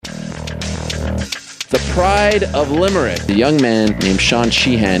The pride of Limerick, a young man named Sean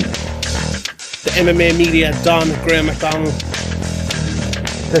Sheehan. The MMA media, Don Graham McDonald.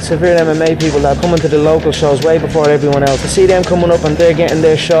 The severe MMA people that are coming to the local shows way before everyone else. To see them coming up and they're getting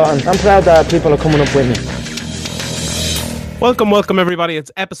their shot, and I'm proud that people are coming up with me. Welcome everybody.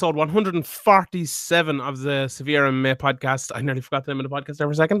 It's episode 147 of the Severe MMA podcast. I nearly forgot the name of the podcast there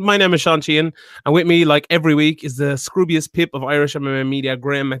for a second. My name is Sean Sheehan, and with me, like every week, is the scroobiest pip of Irish MMA media,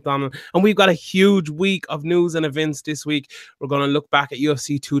 Graham McDonald. And we've got a huge week of news and events this week. We're going to look back at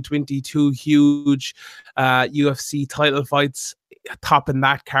UFC 222, huge UFC title fights topping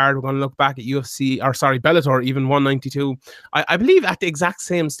that card. We're going to look back at Bellator, even 192. I believe at the exact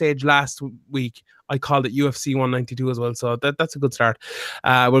same stage last week, I called it UFC 192 as well, so that's a good start.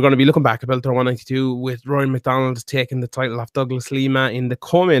 We're going to be looking back at Bellator 192 with Ryan McDonald taking the title off Douglas Lima in the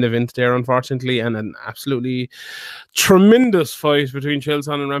co-main event there, unfortunately, and an absolutely tremendous fight between Chael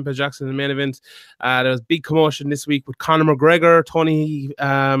Sonnen and Rampage Jackson in the main event. There was big commotion this week with Conor McGregor, Tony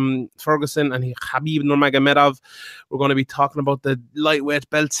Ferguson, and Khabib Nurmagomedov. We're going to be talking about the lightweight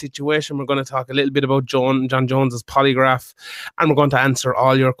belt situation. We're going to talk a little bit about John Jones's polygraph, and we're going to answer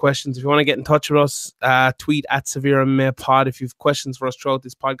all your questions. If you want to get in touch with us, tweet at Severe MMA Pod. If you have questions for us throughout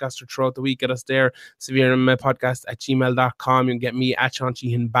this podcast or throughout the week, get us there. Severe MMA Podcast at gmail.com. You can get me at Sean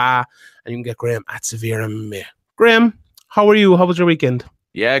Sheehan Ba, and you can get Graham at Severe MMA. Graham, how are you? How was your weekend?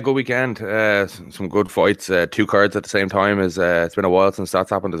 Yeah, good weekend. Some good fights. 2 cards at the same time. It's been a while since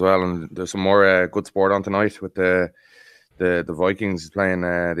that's happened as well, and there's some more good sport on tonight with the Vikings playing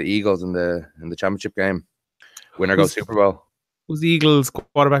the Eagles in the championship game. Winner goes Super Bowl. Who's the Eagles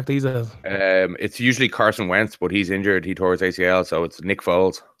quarterback these days? It's usually Carson Wentz, but he's injured. He tore his ACL, so it's Nick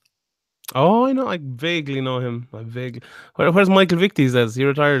Foles. Oh, I know. I vaguely know him. Where's Michael Vick these days? He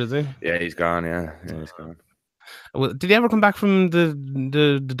retired, is he? Yeah, he's gone. Yeah, he's gone. Well, did he ever come back from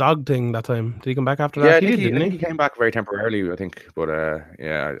the dog thing that time? Did he come back after that? Yeah, I think he came back very temporarily, I think. But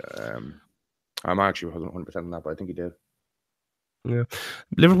I'm actually 100% on that, but I think he did. Yeah,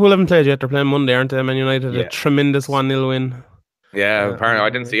 Liverpool haven't played yet. They're playing Monday, aren't they? Man United, yeah. A tremendous 1-0 win. Yeah, apparently I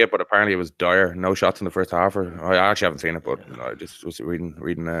didn't see it, but apparently it was dire. No shots in the first half. I actually haven't seen it, but I just was reading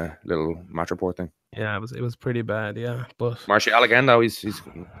a little match report thing. Yeah, it was pretty bad. Yeah, but Martial again though, he's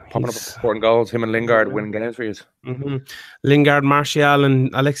popping up important goals. Him and Lingard winning games for you. Mm-hmm. Lingard, Martial, and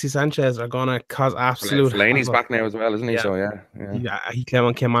Alexis Sanchez are gonna cause absolute. Fellaini's back now as well, isn't he? Yeah. So yeah. He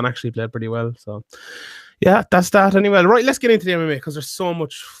came on, actually played pretty well. So yeah, that's that anyway. Right, let's get into the MMA because there's so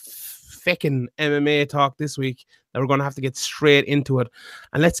much fucking MMA talk this week that we're going to have to get straight into it.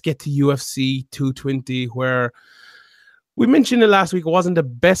 And let's get to UFC 220, where we mentioned it last week. It wasn't the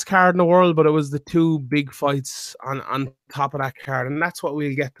best card in the world, but it was the 2 big fights on top of that card. And that's what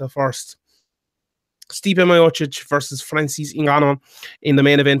we'll get to first. Stipe Miocic versus Francis Ngannou in the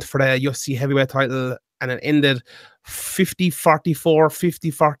main event for the UFC heavyweight title. And it ended 50-44,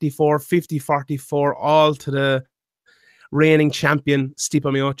 50-44, 50-44, all to the reigning champion Stipe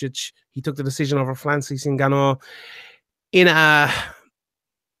Miocic. He took the decision over Francis Ngannou in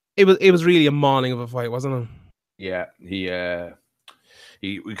it was really a mauling of a fight, wasn't it? Yeah,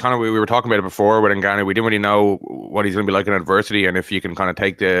 we were talking about it before with Ngannou. We didn't really know what he's going to be like in adversity, and if you can kind of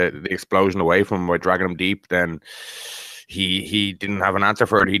take the explosion away from him by dragging him deep, then he didn't have an answer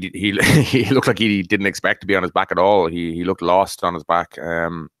for it. He looked like he didn't expect to be on his back at all. He looked lost on his back.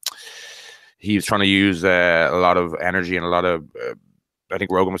 He was trying to use a lot of energy and a lot of, I think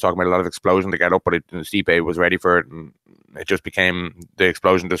Rogan was talking about a lot of explosion to get up, but Stipe was ready for it, and it just became, the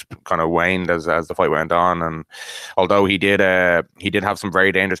explosion just kind of waned as the fight went on. And although he did have some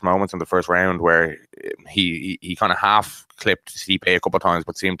very dangerous moments in the first round where he kind of half clipped Stipe a couple of times,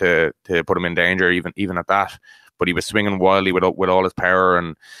 but seemed to put him in danger even at that. But he was swinging wildly with all his power,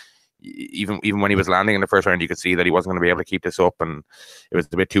 and even when he was landing in the first round, you could see that he wasn't going to be able to keep this up, and it was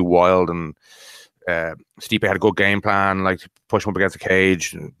a bit too wild. And Stipe had a good game plan, like to push him up against the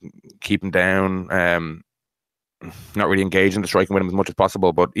cage, keep him down, not really engage in the striking with him as much as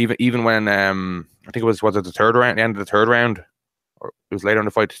possible. But even when I think it was it the third round, the end of the third round, or it was later in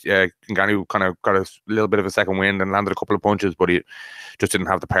the fight, Ngannou kind of got a little bit of a second wind and landed a couple of punches, but he just didn't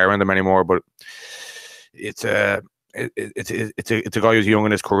have the power in them anymore. But it's a guy who's young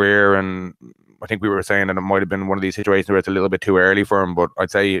in his career, and I think we were saying that it might have been one of these situations where it's a little bit too early for him, but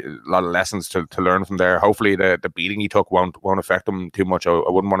I'd say a lot of lessons to learn from there. Hopefully the beating he took won't affect him too much. I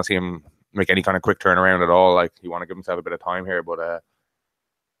wouldn't want to see him make any kind of quick turnaround at all. Like, you want to give himself a bit of time here, but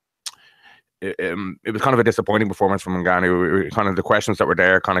it was kind of a disappointing performance from Ngannou. Kind of the questions that were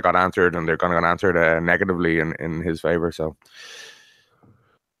there kind of got answered, and they're kind of got answered negatively in his favor. So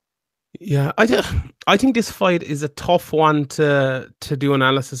yeah, I think this fight is a tough one to do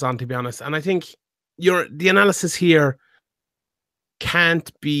analysis on, to be honest. And I think the analysis here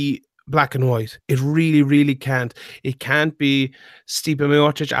can't be black and white. It really, really can't. It can't be Stipe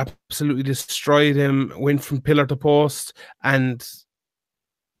Miocic absolutely destroyed him, went from pillar to post, and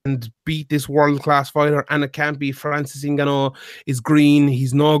beat this world-class fighter, and it can't be Francis Ngannou is green,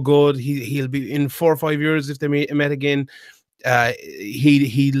 he's no good, he'll be in 4 or 5 years if they met again,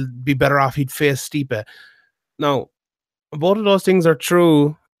 he'll be better off, he'd face Stipe. Now, both of those things are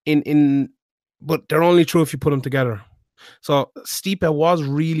true but they're only true if you put them together. So Stipe was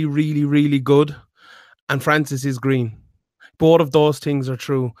really, really, really good, and Francis is green. Both of those things are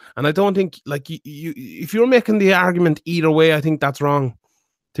true, and I don't think, like, you if you're making the argument either way, I think that's wrong.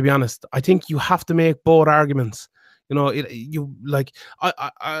 To be honest, I think you have to make both arguments. You know,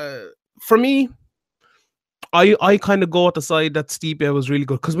 for me, I kind of go at the side that Stipe was really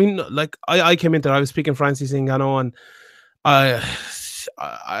good, because I came into it, I was picking Francis Ngannou, and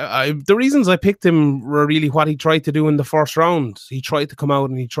the reasons I picked him were really what he tried to do in the first round. He tried to come out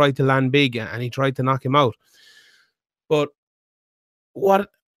and he tried to land big and he tried to knock him out. But what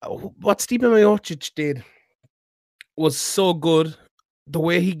Stipe Miocic did was so good. The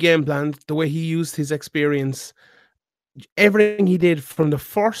way he game planned, the way he used his experience, everything he did from the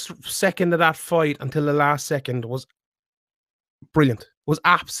first second of that fight until the last second was brilliant. Was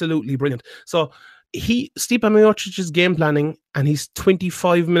absolutely brilliant. So Stipe Miocic's game planning and his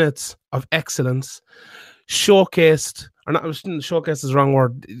 25 minutes of excellence showcased, or not, showcased is the wrong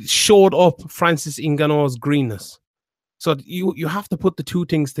word, showed up Francis Ngannou's greenness. So you have to put the two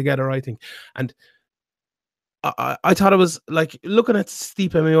things together, I think. And I thought it was, like, looking at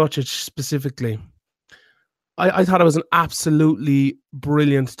Stipe Miocic specifically, I thought it was an absolutely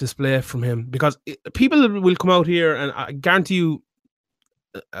brilliant display from him, because people will come out here, and I guarantee you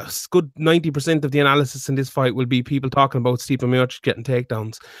a good 90% of the analysis in this fight will be people talking about Stipe Miocic getting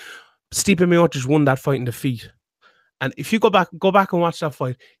takedowns. Stipe Miocic won that fight in defeat. And if you go back and watch that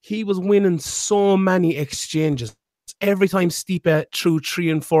fight, he was winning so many exchanges. Every time Stipe threw 3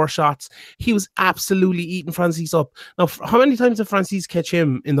 and 4 shots, he was absolutely eating Francis up. Now, how many times did Francis catch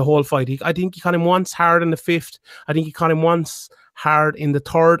him in the whole fight? I think he caught him once hard in the 5th. I think he caught him once hard in the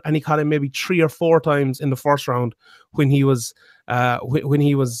 3rd, and he caught him maybe 3 or 4 times in the first round when he was when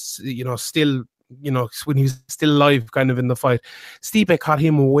he was still alive, kind of, in the fight. Stipe caught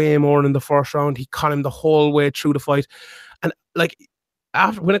him way more in the first round. He caught him the whole way through the fight, and like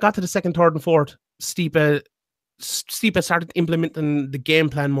when it got to the 2nd, 3rd, and 4th, Stipe started implementing the game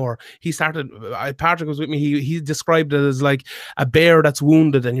plan more. He started, Patrick was with me, he described it as like a bear that's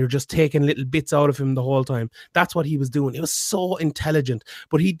wounded and you're just taking little bits out of him the whole time. That's what he was doing. It was so intelligent,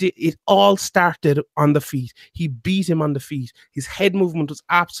 but it all started on the feet. He beat him on the feet. His head movement was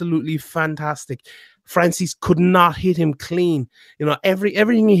absolutely fantastic. Francis could not hit him clean.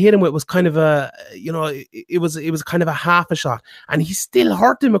 Everything he hit him with was kind of it was kind of a half a shot, and he still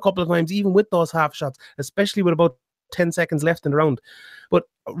hurt him a couple of times, even with those half shots, especially with about 10 seconds left in the round. But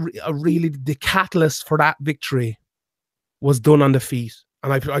really, the catalyst for that victory was done on the feet,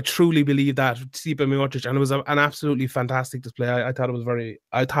 and I truly believe that Stipe Miocic, and it was an absolutely fantastic display. I thought it was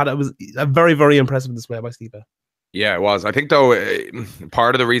a very, very impressive display by Stipe. Yeah, it was. I think, though,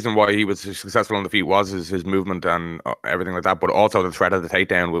 part of the reason why he was successful on the feet was his movement and everything like that, but also the threat of the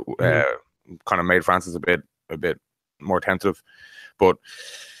takedown kind of made Francis a bit more tentative. But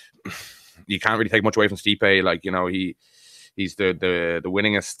you can't really take much away from Stipe. Like, he's the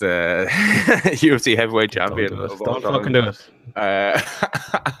winningest UFC heavyweight champion. Don't fucking do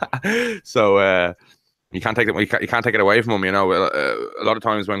it. So you can't take it away from him. A lot of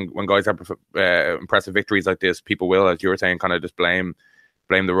times when guys have impressive victories like this, people will, as you were saying, kind of just blame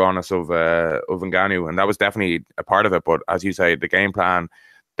the rawness of Ngannou, and that was definitely a part of it. But as you say, the game plan,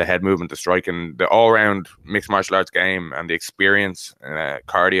 the head movement, the striking, the all-round mixed martial arts game, and the experience,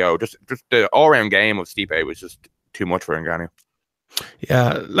 cardio, just the all-round game of Stipe was just too much for Ngannou.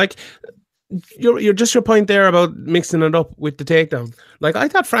 Yeah, like your point there about mixing it up with the takedown. Like, I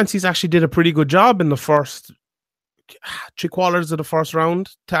thought Francis actually did a pretty good job in the first 3/4 of the first round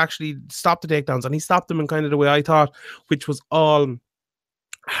to actually stop the takedowns, and he stopped them in kind of the way I thought, which was all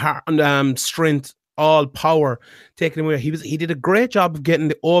strength, all power, taking away. He did a great job of getting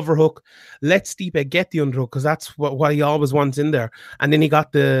the overhook, let Stipe get the underhook, because that's what he always wants in there, and then he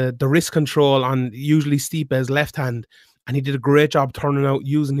got the wrist control on usually Stipe's left hand. And he did a great job turning out,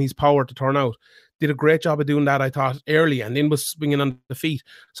 using his power to turn out. Did a great job of doing that, I thought, early, and then was swinging on the feet.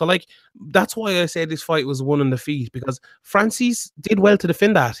 So, like, that's why I say this fight was won on the feet, because Francis did well to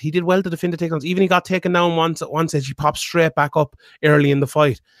defend that. He did well to defend the takedowns. Even he got taken down once at one stage, he popped straight back up early in the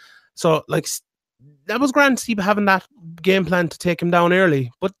fight. So, like, that was grand, Stipe having that game plan to take him down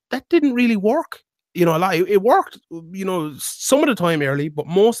early, but that didn't really work you know, a lot. It worked, you know, some of the time early, but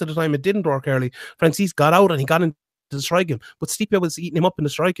most of the time it didn't work early. Francis got out and he got into the striking, but Stipe was eating him up in the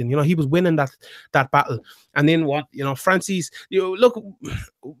striking. You know, he was winning that battle. And then what, you know, Francis, you know, look,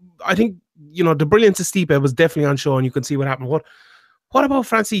 I think, you know, the brilliance of Stipe was definitely on show, and you can see what happened. What about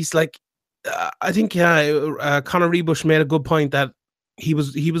Francis? Like, I think Conor Rebush made a good point that he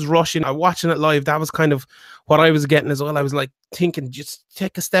was rushing. Watching it live, that was kind of what I was getting as well. I was like thinking, just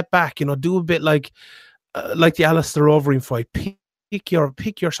take a step back, you know, do a bit like the Alistair Overeem fight. Pick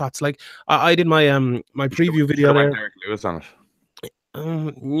your shots. Like I did my my preview video there. Derek Lewis on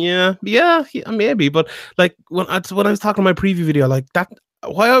it. Yeah, maybe. But like when I was talking my preview video, like that,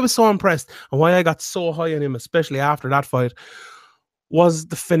 why I was so impressed and why I got so high on him, especially after that fight, was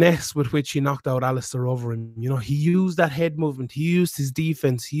the finesse with which he knocked out Alistair Overeem. You know, he used that head movement, he used his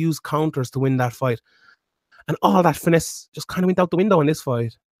defense, he used counters to win that fight. And all that finesse just kind of went out the window in this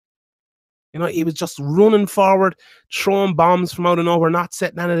fight. You know, he was just running forward, throwing bombs from out of nowhere, not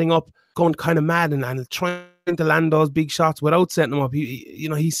setting anything up, going kind of mad and trying to land those big shots without setting them up.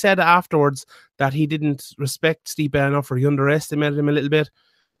 He said afterwards that he didn't respect Stipe enough, or he underestimated him a little bit.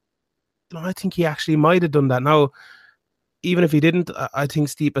 You know, I think he actually might have done that. Now, even if he didn't, I think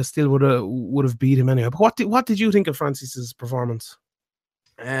Stipe still would have beat him anyway. But what did you think of Francis's performance?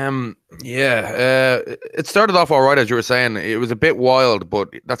 It started off all right, as you were saying. It was a bit wild, but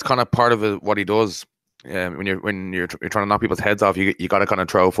that's kind of part of what he does. When you're trying to knock people's heads off, you got to kind of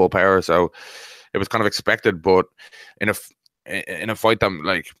throw full power. So it was kind of expected, but in a fight that,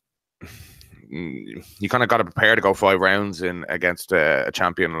 like, you kind of got to prepare to go 5 rounds against a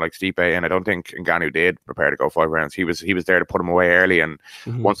champion like Stipe, and I don't think Ngannou did prepare to go 5 rounds. He was there to put him away early, and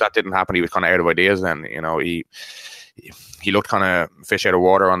once that didn't happen, he was kind of out of ideas. Then, you know, he looked kind of fish out of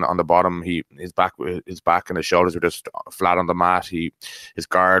water on the bottom. His back and his shoulders were just flat on the mat. His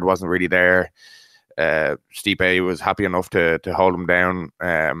guard wasn't really there. Stipe was happy enough to hold him down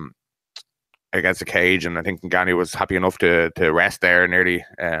against the cage, and I think Ngannou was happy enough to rest there nearly.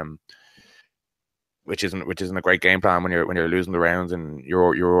 Which isn't a great game plan when you're losing the rounds and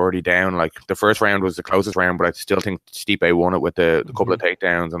you're already down. Like, the first round was the closest round, but I still think Stipe won it with the couple of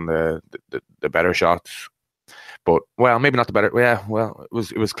takedowns and the better shots. But, well, maybe not the better. Yeah, well,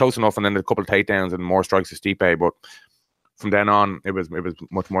 it was close enough, and then a couple of takedowns and more strikes to Stipe. But from then on, it was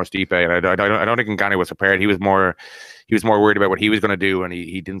much more Stipe, and I don't think Ngannou was prepared. He was more worried about what he was going to do, and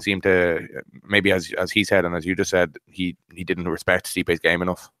he didn't seem to, maybe as he said and as you just said, he didn't respect Stipe's game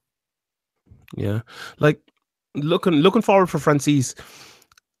enough. Yeah, like looking forward for Francis.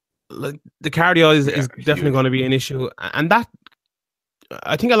 Like, the cardio is definitely going to be an issue, and that,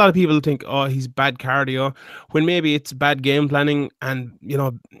 I think a lot of people think, oh, he's bad cardio, when maybe it's bad game planning. And, you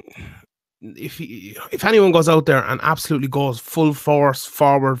know, if anyone goes out there and absolutely goes full force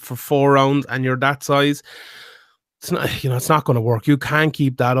forward for 4 rounds and you're that size, it's not, you know, it's not going to work. You can't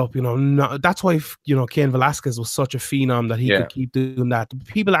keep that up. You know, that's why, you know, Cain Velasquez was such a phenom, that he could keep doing that.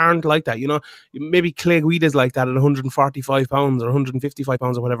 People aren't like that. You know, maybe Clay Guida's like that at 145 pounds or 155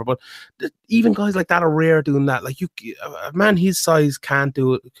 pounds or whatever. But even guys like that are rare doing that. Like, a man his size can't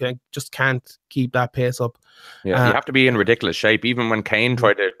do it. Just can't keep that pace up. Yeah, you have to be in ridiculous shape. Even when Cain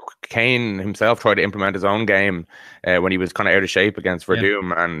himself tried to implement his own game when he was kind of out of shape against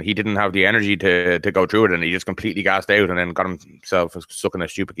Verdum, and he didn't have the energy to go through it, and he just completely gassed out and then got himself stuck in a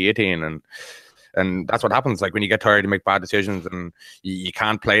stupid guillotine. And that's what happens. Like, when you get tired, you make bad decisions, and you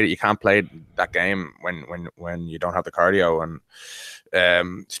can't play it. You can't play that game when you don't have the cardio. And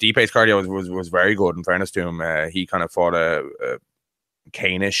Stipe's cardio was very good, in fairness to him. He kind of fought a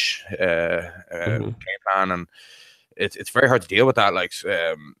Cainish game plan, and it's very hard to deal with that. Like,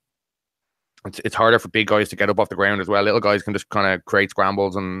 it's harder for big guys to get up off the ground as well. Little guys can just kind of create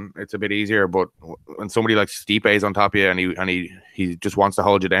scrambles, and it's a bit easier. But when somebody like Stipe is on top of you, and he just wants to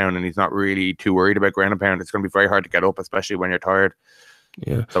hold you down, and he's not really too worried about ground and pound, it's going to be very hard to get up, especially when you're tired.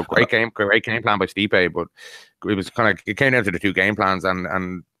 Yeah. So great game plan by Stipe, but it came down to the 2 game plans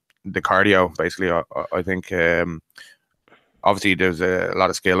and the cardio, basically. I think obviously there's a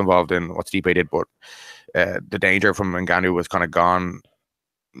lot of skill involved in what Stipe did, but the danger from Ngannou was kind of gone,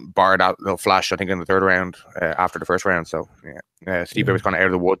 bar that little flash, I think, in the 3rd round after the 1st round. So Stipe was kind of out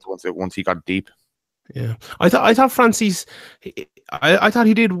of the woods once he got deep. Yeah, I thought Francis, I thought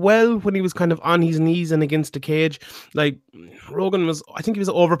he did well when he was kind of on his knees and against the cage. Like, Rogan I think he was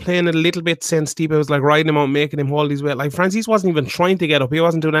overplaying it a little bit, since Stipe was like riding him out, making him hold his weight. Like, Francis wasn't even trying to get up. He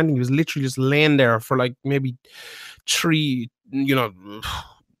wasn't doing anything. He was literally just laying there for like maybe 3, you know,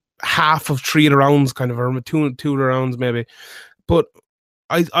 half of 3 rounds, kind of, or two rounds maybe. But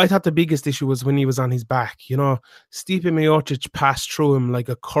I thought the biggest issue was when he was on his back. You know, Stipe Miocic passed through him like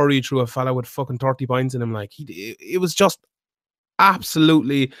a curry through a fella with fucking 30 points in him. Like it was just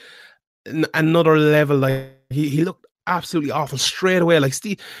absolutely another level. Like he looked absolutely awful straight away. Like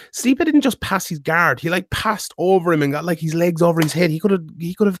Stipe didn't just pass his guard; he like passed over him and got like his legs over his head. He could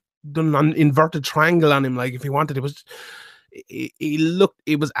have done an inverted triangle on him, like if he wanted.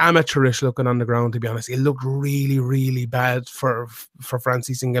 It was amateurish looking on the ground, to be honest. It looked really, really bad for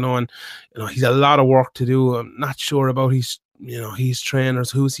Francis Ngannou, and he's a lot of work to do. I'm not sure about his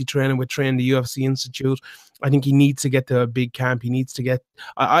trainers. Who's he training with? Train the UFC Institute. I think he needs to get to a big camp. He needs to get.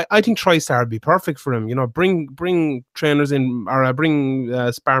 I think TriStar would be perfect for him. Bring trainers in, or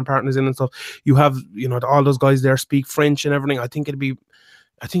bring sparring partners in and stuff. You have all those guys there speak French and everything. I think it'd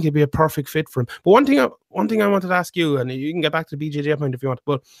be a perfect fit for him. But one thing I wanted to ask you, and you can get back to the BJJ point if you want,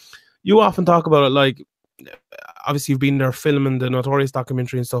 but you often talk about it, like, obviously you've been there filming the Notorious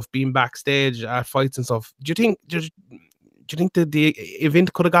documentary and stuff, being backstage at fights and stuff. Do you think that the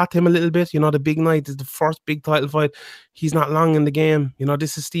event could have got to him a little bit? The big night is the first big title fight. He's not long in the game.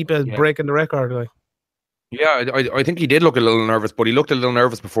 This is Stipe breaking the record. Like, yeah, I think he did look a little nervous, but he looked a little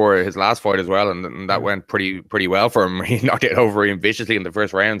nervous before his last fight as well, and that went pretty well for him. He knocked it over him viciously in the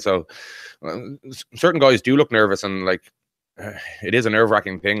first round. So certain guys do look nervous, and like it is a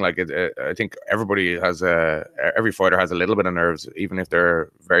nerve-wracking thing. Like I think every fighter has a little bit of nerves, even if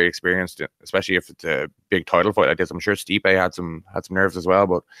they're very experienced, especially if it's a big title fight like this. I'm sure Stipe had some nerves as well,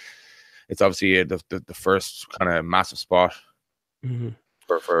 but it's obviously the first kind of massive spot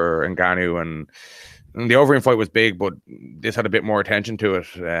for Ngannou, and the Overeem fight was big, but this had a bit more attention to it.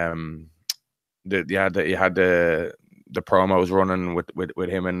 You had the promos running with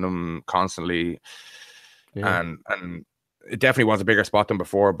him in them constantly, and it definitely was a bigger spot than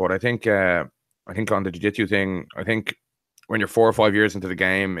before. But I think on the jiu-jitsu thing, I think when you're 4 or 5 years into the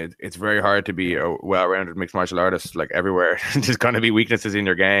game, it's very hard to be a well-rounded mixed martial artist. Like everywhere, there's going to be weaknesses in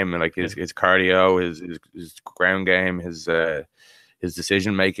your game, and like his cardio, his ground game, his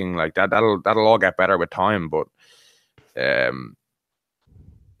decision making, like that'll all get better with time. But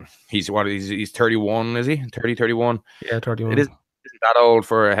he's 31, is he? 31? Yeah, 31. It isn't that old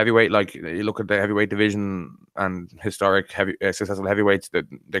for a heavyweight. Like you look at the heavyweight division and historic successful heavyweights, that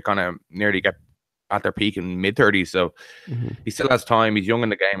they kind of nearly get at their peak in mid-30s. So he still has time. He's young in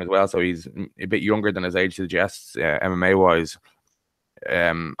the game as well, so he's a bit younger than his age suggests, MMA wise.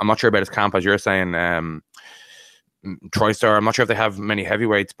 I'm not sure about his camp, as you're saying. TriStar, I'm not sure if they have many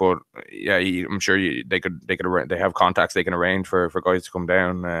heavyweights, but yeah, I'm sure they have contacts they can arrange for guys to come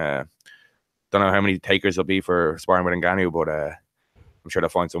down. Don't know how many takers there'll be for sparring with Ngannou, but I'm sure they'll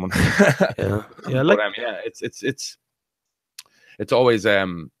find someone. yeah, but, it's always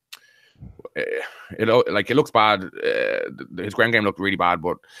it looks bad. His ground game looked really bad,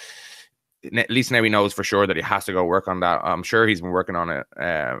 but at least now he knows for sure that he has to go work on that. I'm sure he's been working on it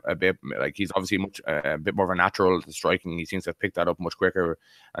a bit. Like he's obviously a bit more of a natural at the striking. He seems to have picked that up much quicker,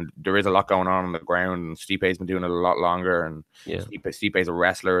 and there is a lot going on the ground. And Stipe's been doing it a lot longer, and Stipe's a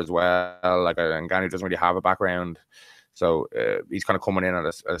wrestler as well. Like Ngannou doesn't really have a background, so he's kind of coming in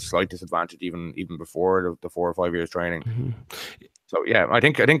at a slight disadvantage even before the 4 or 5 years training. So yeah, I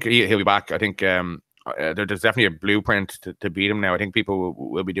think he'll be back. I think there's definitely a blueprint to beat him now. I think people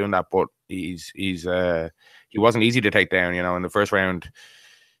will be doing that, but he wasn't easy to take down. In the first round,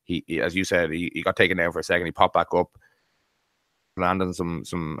 he as you said, he got taken down for a second. He popped back up, landing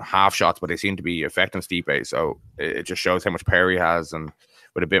some half shots, but they seem to be affecting Stipe. So it just shows how much power he has, and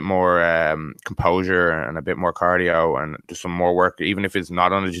with a bit more composure and a bit more cardio and just some more work, even if it's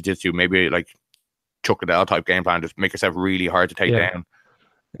not on the jiu-jitsu, maybe like Chuck Liddell type game plan, just make yourself really hard to take down.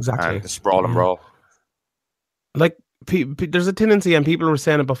 Exactly. And sprawl and brawl. Like there's a tendency, and people were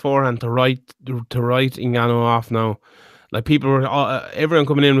saying it beforehand, to write Ngannou off now. Like people were, everyone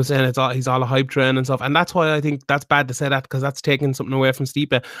coming in was saying he's all a hype train and stuff, and that's why I think that's bad to say that, because that's taking something away from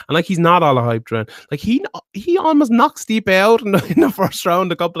Stipe. And like he's not all a hype train. Like he almost knocked Stipe out in the first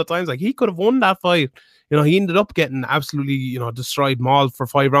round a couple of times. Like he could have won that fight. He ended up getting absolutely destroyed, mauled for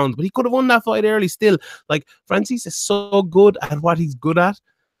 5 rounds, but he could have won that fight early still. Like Francis is so good at what he's good at.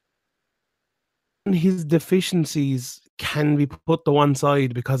 His deficiencies can be put to one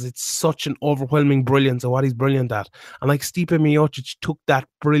side because it's such an overwhelming brilliance of what he's brilliant at. And like Stipe Miocic took that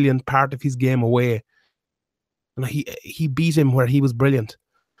brilliant part of his game away, and he beat him where he was brilliant.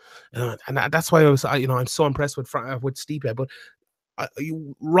 And that's why I'm so impressed with Stipe. But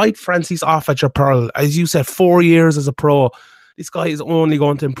you write Francis off at your pearl, as you said, 4 years as a pro. This guy is only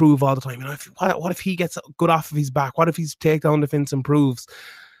going to improve all the time. What if he gets good off of his back? What if his takedown defense improves?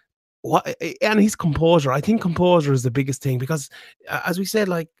 and his composure. I think composure is the biggest thing because, as we said,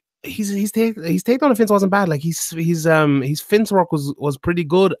 like his takedown defense wasn't bad. Like his fence work was pretty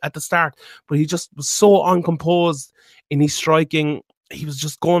good at the start, but he just was so uncomposed in his striking. He was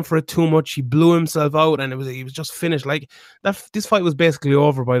just going for it too much. He blew himself out, and he was just finished. Like that, this fight was basically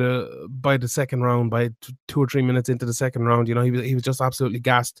over by the second round, by 2 or 3 minutes into the second round. You know, he was just absolutely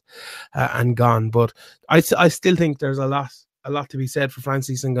gassed and gone. But I still think there's a lot to be said for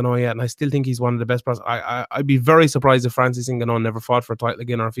Francis Ngannou yet, and I still think he's one of the best pros. I'd be very surprised if Francis Ngannou never fought for a title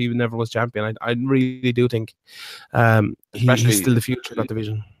again, or if he never was champion. I really do think he's still the future of that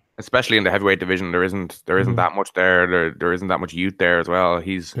division. Especially in the heavyweight division, there isn't that much there. There isn't that much youth there as well.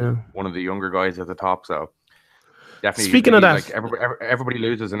 He's one of the younger guys at the top, so definitely. Speaking of that, like everybody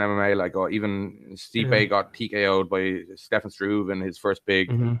loses in MMA. Like even Stipe got TKO'd by Stefan Struve in his first big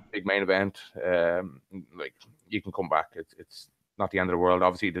main event. Like you can come back. It's not the end of the world.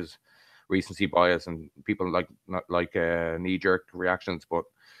 Obviously, there's recency bias and people like knee jerk reactions, but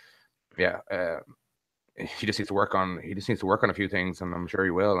yeah. He just needs to work on a few things, and I'm sure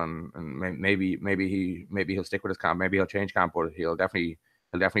he will. And maybe he'll stick with his camp. Maybe he'll change camp, but he'll definitely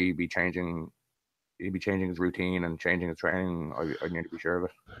be changing. He'll be changing his routine and changing his training. I need to be sure of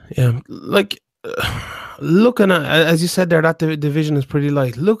it. Yeah, like looking at, as you said there, that division is pretty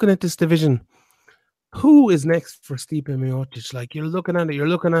light. Looking at this division, who is next for Stipe Miocic? Like you're looking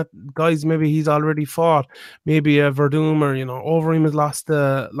at guys maybe he's already fought, maybe Verdum, or Overeem has lost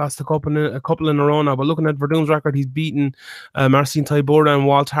a couple in a row now. But looking at Verdum's record, he's beaten Marcin Tybura and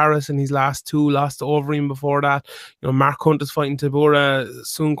Walt Harris in his last two. Lost to Overeem before that. Mark Hunt is fighting Tybura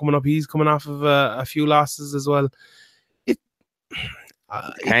soon coming up. He's coming off of a few losses as well.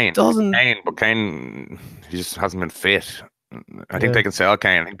 Kane, he just hasn't been fit. I think they can sell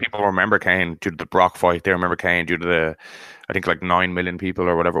Kane. I think people remember Kane due to the Brock fight. They remember Kane due to the, I think like 9 million people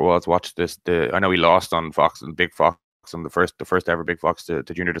or whatever it was watched this. I know he lost on Fox and Big Fox on the first ever Big Fox to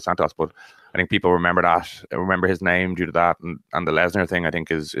Junior Dos Santos, but I think people remember his name due to that, and the Lesnar thing I think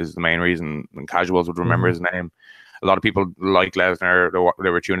is the main reason. And casuals would remember his name. A lot of people like Lesnar. They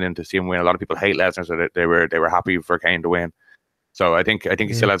were tuning in to see him win. A lot of people hate Lesnar, so they were happy for Kane to win. So I think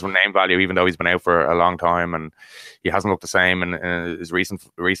he still has name value, even though he's been out for a long time and he hasn't looked the same in his recent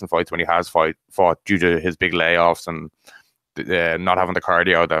fights when he has fought due to his big layoffs and not having the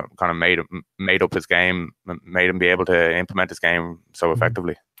cardio that kind of made up his game, made him be able to implement his game so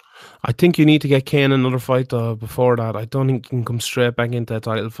effectively. I think you need to get Kane another fight though before that. I don't think he can come straight back into a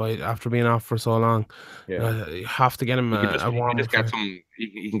title fight after being off for so long. Yeah, you have to get him a warm up.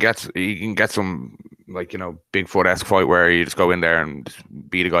 You can get some like Bigfoot-esque fight where you just go in there and just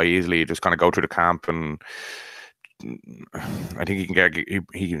beat a guy easily. You just kind of go through the camp, and I think you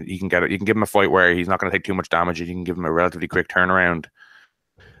can give him a fight where he's not going to take too much damage. You can give him a relatively quick turnaround.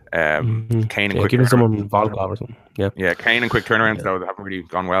 Kane and quick give someone Volkov or something. Yeah, Kane and quick turnarounds though haven't really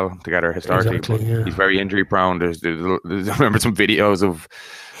gone well together historically. Exactly, He's very injury prone. There's I remember some videos of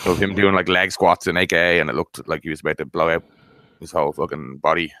him doing like leg squats in AKA, and it looked like he was about to blow out his whole fucking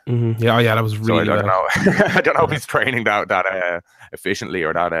body. Yeah, that was really. So I don't know. I don't know if he's training that efficiently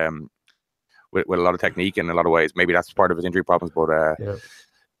or that with a lot of technique in a lot of ways. Maybe that's part of his injury problems. But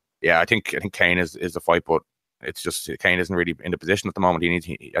I think Kane is the fight, but it's just Kane isn't really in the position at the moment.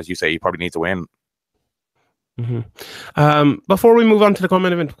 As you say, he probably needs to win. Before we move on to the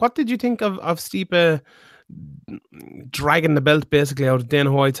comment event, what did you think of Stipe dragging the belt basically out of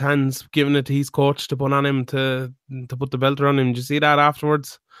Dana White's hands, giving it to his coach to put on him to put the belt around him? Did you see that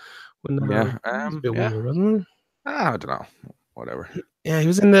afterwards? Weird, wasn't it? I don't know. Whatever. Yeah, he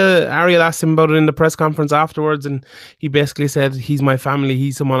was in Ariel asked him about it in the press conference afterwards, and he basically said, he's my family,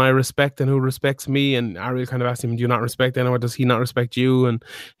 he's someone I respect and who respects me. And Ariel kind of asked him, do you not respect anyone? Does he not respect you? And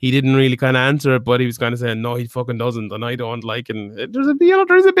he didn't really kind of answer it, but he was kind of saying, no, he fucking doesn't, and I don't. Like, and there's a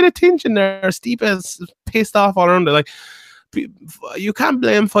bit of tension there. Stipe is pissed off all around it. Like, you can't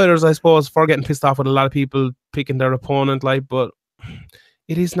blame fighters, I suppose, for getting pissed off with a lot of people picking their opponent, like, but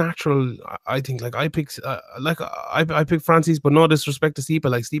it is natural. I think, like, I pick Francis, but no disrespect to Stipe.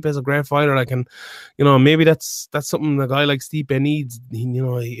 Like, Stipe is a great fighter. Like, and maybe that's something a guy like Stipe needs.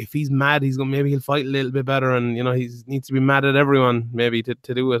 If he's mad, maybe he'll fight a little bit better, and he needs to be mad at everyone maybe to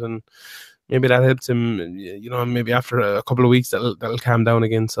do it, and maybe that helps him. Maybe after a couple of weeks that'll calm down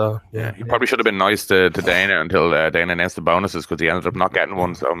again. So yeah, he probably should have been nice to Dana until Dana announced the bonuses, because he ended up not getting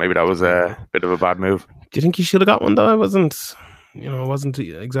one. So maybe that was a bit of a bad move. Do you think he should have got one though? It wasn't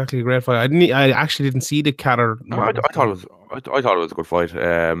exactly a great fight. I actually didn't see the Catter. No, I thought it was a good fight.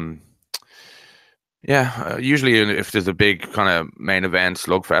 Usually if there's a big kind of main event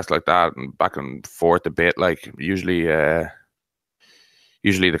slugfest like that and back and forth a bit, like usually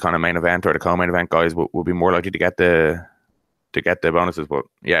usually the kind of main event or the co-main event guys will be more likely to get the bonuses. But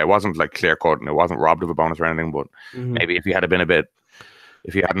yeah, it wasn't like clear cut and it wasn't robbed of a bonus or anything. But maybe if he had been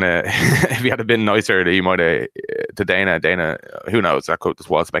if he hadn't if he had been nicer, he might have to Dana. Who knows? That could just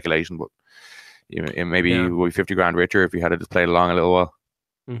was speculation, but maybe he would be 50 grand richer if he had just played along a little while.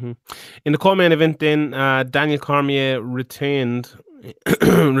 In the co-main event, then Daniel Cormier retained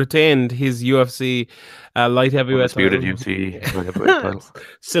his UFC light heavyweight disputed UFC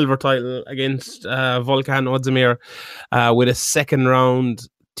silver title against Volkan Ozdemir with a second round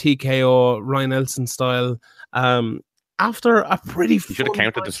TKO Ryan Nelson style. After a pretty, you should have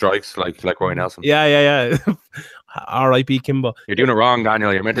counted the strikes like Ryan Nelson. Yeah. R.I.P. Kimbo. You're doing it wrong,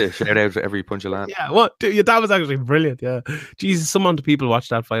 Daniel. You're meant to shout out every punch you land. Yeah, what? Dude, that was actually brilliant. Yeah, Jesus, some of the people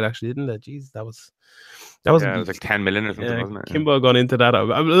watched that fight actually, didn't they? Jesus, that was. It was like 10 million or something, wasn't it? Kimbo got into that. A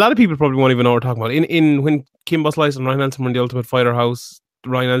lot of people probably won't even know what we're talking about. In when Kimbo Slice and Ryan Nelson were in the Ultimate Fighter house,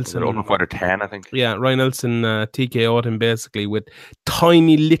 Ryan Nelson, Ultimate Fighter 10, I think. Yeah, Ryan Nelson TKO'd him basically with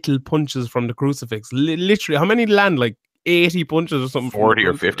tiny little punches from the crucifix. Literally, how many land? Like 80 punches or something, 40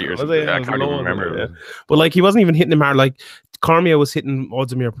 or 50 or something. I can't even remember. Yeah. But like he wasn't even hitting him hard. Like Cormier was hitting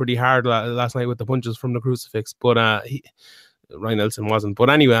Ozdemir pretty hard last night with the punches from the crucifix, but Ryan Nelson wasn't.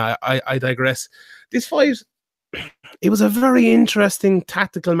 But anyway, I digress. This fight, it was a very interesting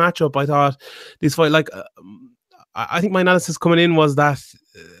tactical matchup. I thought this fight, like I think my analysis coming in was that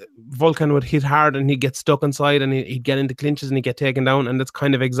Volkan would hit hard and he'd get stuck inside and he'd get into clinches and he'd get taken down, and that's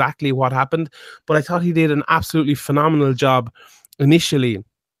kind of exactly what happened. But I thought he did an absolutely phenomenal job initially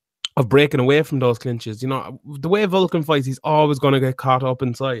of breaking away from those clinches. You know, the way Volkan fights, he's always going to get caught up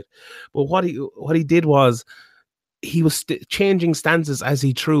inside. But what he did was he was changing stances as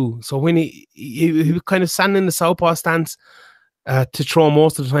he threw. So when he was kind of standing in the southpaw stance to throw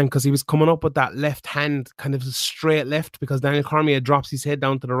most of the time, because he was coming up with that left hand, kind of straight left, because Daniel Cormier drops his head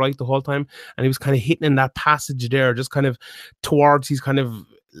down to the right the whole time, and he was kind of hitting in that passage there, just kind of towards his right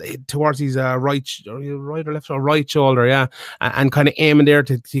or left or right shoulder, yeah, and kind of aiming there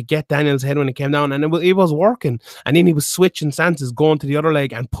to get Daniel's head when it came down, and it was working. And then he was switching stances, going to the other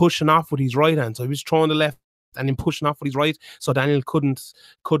leg and pushing off with his right hand. So he was throwing the left and then pushing off with his right, so Daniel couldn't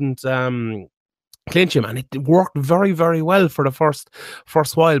clinch him, and it worked very, very well for the first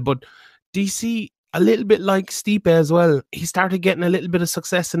while. But DC, a little bit like Stipe as well, he started getting a little bit of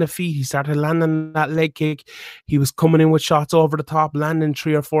success in the feet. He started landing that leg kick. He was coming in with shots over the top, landing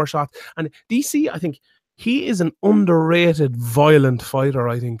 3 or 4 shots. And DC, I think he is an underrated, violent fighter.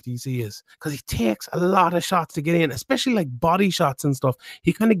 I think DC is, because he takes a lot of shots to get in, especially like body shots and stuff.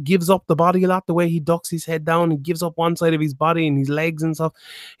 He kind of gives up the body a lot, the way he ducks his head down and gives up one side of his body and his legs and stuff.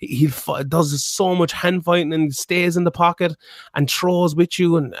 He does so much hand fighting and stays in the pocket and throws with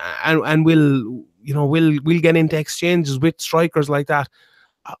you and will get into exchanges with strikers like that.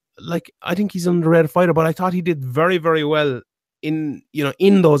 Like, I think he's an underrated fighter, but I thought he did very, very well in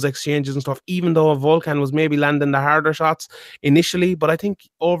those exchanges and stuff, even though Volkan was maybe landing the harder shots initially. But I think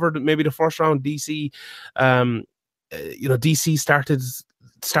over maybe the first round, DC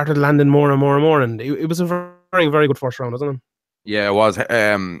started landing more and more and more, and it was a very, very good first round, wasn't it? Yeah, it was. How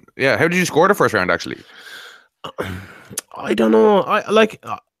did you score the first round actually? I don't know.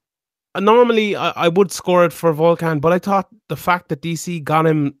 Normally I would score it for Volkan, but I thought the fact that DC got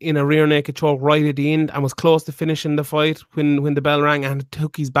him in a rear naked choke right at the end and was close to finishing the fight when the bell rang and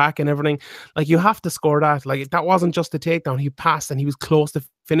took his back and everything, like, you have to score that. Like, that wasn't just a takedown. He passed and he was close to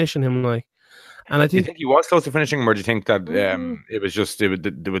finishing him. Like, and I think, do you think he was close to finishing him, or do you think that it was just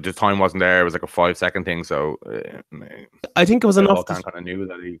the time wasn't there? It was like a 5-second thing. So I think it was enough. Volkan kind of knew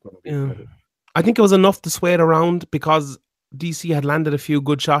that he couldn't be. I think it was enough to sway it around, because DC had landed a few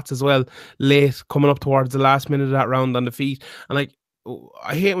good shots as well late, coming up towards the last minute of that round on the feet. And like,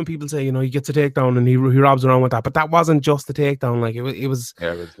 I hate when people say, he gets a takedown and he robs around with that, but that wasn't just a takedown. Like, it was it was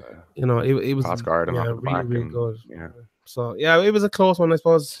cross guard and really good. Yeah. So yeah, it was a close one, I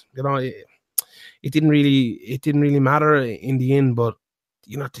suppose. It didn't really matter in the end. But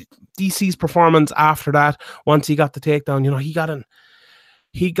DC's performance after that, once he got the takedown,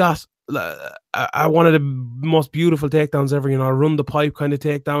 he got one of the most beautiful takedowns ever. Run the pipe kind of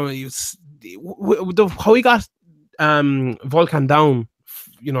takedown. How he got Volkan down,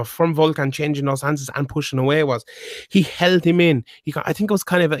 from Volkan changing those stances and pushing away, was he held him in. I think it was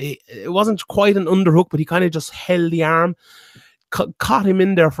kind of it wasn't quite an underhook, but he kind of just held the arm, caught him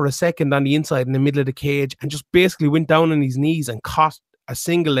in there for a second on the inside in the middle of the cage, and just basically went down on his knees and caught a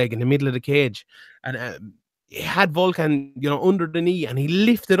single leg in the middle of the cage. And he had Volkan, under the knee, and he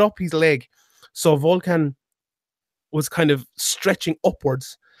lifted up his leg. So Volkan was kind of stretching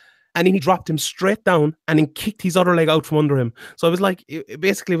upwards, and then he dropped him straight down and then kicked his other leg out from under him. So it was like, it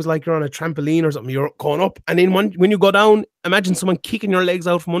basically was like you're on a trampoline or something. You're going up, and then when you go down, imagine someone kicking your legs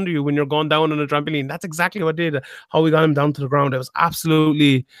out from under you when you're going down on a trampoline. That's exactly what did, how we got him down to the ground. It was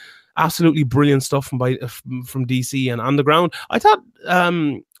absolutely brilliant stuff from DC. And on the ground, I thought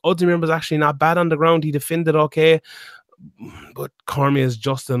Ozdemir was actually not bad on the ground. He defended okay. But Cormier is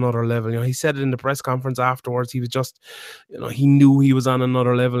just another level. You know, he said it in the press conference afterwards. He was just, you know, he knew he was on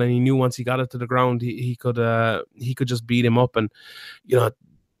another level, and he knew once he got it to the ground, he could just beat him up. And you know,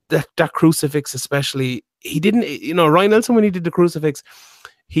 that crucifix especially, he didn't. You know, Ryan Nelson, when he did the crucifix,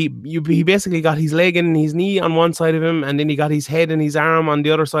 he basically got his leg and his knee on one side of him, and then he got his head and his arm on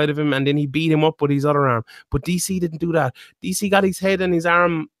the other side of him, and then he beat him up with his other arm. But DC didn't do that. DC got his head and his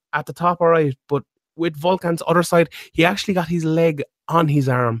arm at the top, all right, but with Volkan's other side, he actually got his leg on his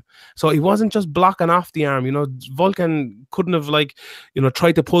arm. So he wasn't just blocking off the arm. You know, Volkan couldn't have, like, you know,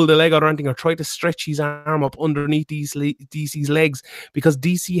 tried to pull the leg out or anything, or tried to stretch his arm up underneath DC's legs, because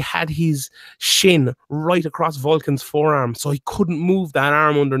DC had his shin right across Volkan's forearm, so he couldn't move that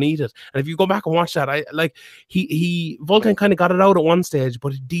arm underneath it. And if you go back and watch that, Volkan kind of got it out at one stage,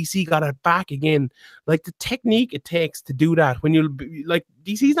 but DC got it back again. Like, the technique it takes to do that, when you, like,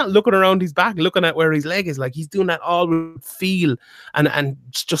 DC's not looking around his back, looking at where his leg is. Like, he's doing that all with feel and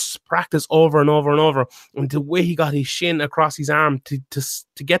just practice over and over and over. And the way he got his shin across his arm to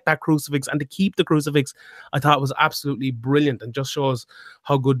get that crucifix and to keep the crucifix, I thought was absolutely brilliant, and just shows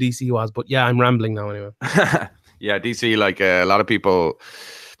how good DC was. But yeah, I'm rambling now anyway. Yeah, DC, like a lot of people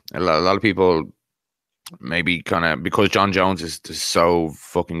maybe kind of, because John Jones is so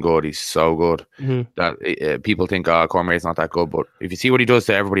fucking good, he's so good, that people think, Cormier's not that good. But if you see what he does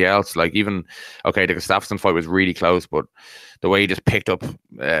to everybody else, like, even, okay, the Gustafsson fight was really close, but the way he just picked up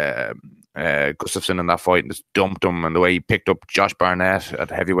Gustafsson in that fight and just dumped him, and the way he picked up Josh Barnett at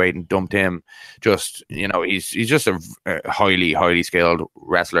heavyweight and dumped him, just, you know, he's just a highly skilled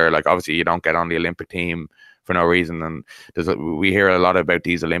wrestler. Like, obviously you don't get on the Olympic team for no reason, and we hear a lot about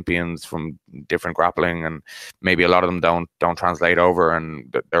these Olympians from different grappling, and maybe a lot of them don't translate over,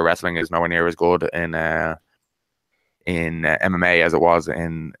 and their wrestling is nowhere near as good in MMA as it was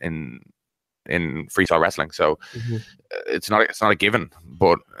in freestyle wrestling. So it's not a given.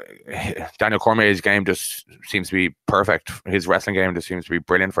 But Daniel Cormier's game just seems to be perfect. His wrestling game just seems to be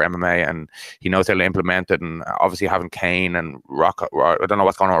brilliant for MMA, and he knows how to implement it. And obviously having Kane and Rock, I don't know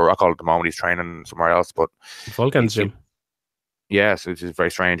what's going on with Rockhold at the moment. He's training somewhere else, but Volkan's gym. Yes, which is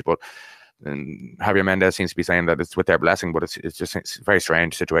very strange. But Javier Mendez seems to be saying that it's with their blessing, but it's a very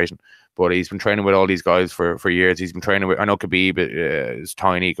strange situation. But he's been training with all these guys for years. He's been training with, I know Khabib is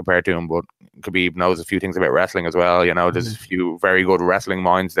tiny compared to him, but Khabib knows a few things about wrestling as well. You know, there's a few very good wrestling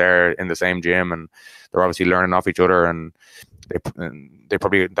minds there in the same gym, and they're obviously learning off each other. And they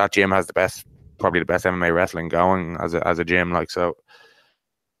probably, that gym has the best MMA wrestling going as a gym. Like, so.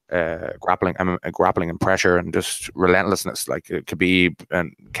 Grappling and pressure and just relentlessness, like Khabib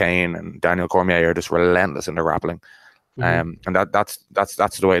and Kane and Daniel Cormier are just relentless in their grappling, and that's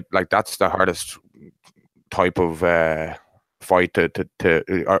the way. Like, that's the hardest type of fight to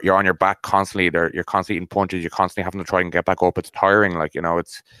you're on your back constantly. You're constantly eating punches. You're constantly having to try and get back up. It's tiring. Like, you know,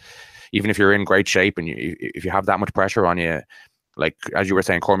 it's, even if you're in great shape and if you have that much pressure on you. Like, as you were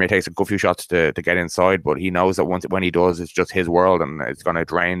saying, Cormier takes a good few shots to get inside, but he knows that when he does, it's just his world, and it's going to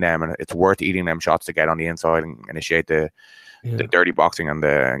drain them, and it's worth eating them shots to get on the inside and initiate the dirty boxing and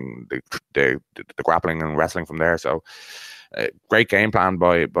the grappling and wrestling from there. So, great game plan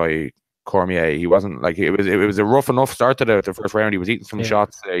by Cormier. He wasn't, like, it was a rough enough start to the first round. He was eating some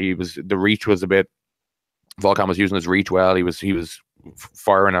shots. The reach was a bit. Volkan was using his reach well. He was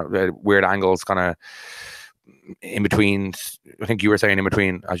firing at weird angles, kind of. In between, I think you were saying in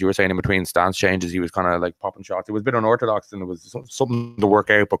between stance changes, he was kind of like popping shots. It was a bit unorthodox, and it was something to work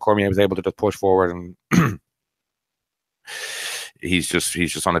out. But Cormier was able to just push forward, and he's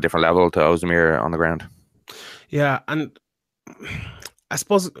just on a different level to Ozdemir on the ground. Yeah, and I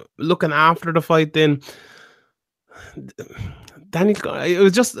suppose looking after the fight, then Daniel, it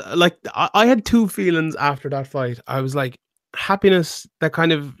was just like I had two feelings after that fight. I was like, happiness that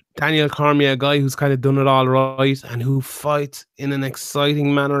kind of Daniel Cormier, a guy who's kind of done it all right and who fights in an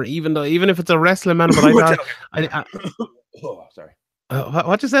exciting manner, even if it's a wrestling manner. But I thought, oh, sorry.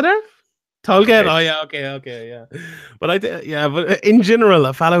 What you said there? Tolgate. Oh yeah, okay, yeah. But but in general,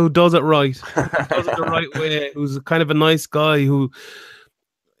 a fellow who does it right, does it the right way, who's kind of a nice guy who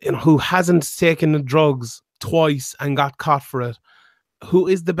hasn't taken the drugs twice and got caught for it, who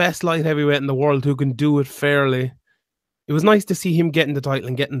is the best light heavyweight in the world, who can do it fairly. It was nice to see him getting the title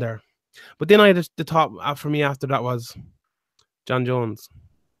and getting there. But then I had the top for me after that was John Jones.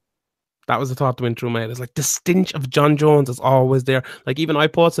 That was the thought that went through my head. It's like the stench of John Jones is always there. Like even I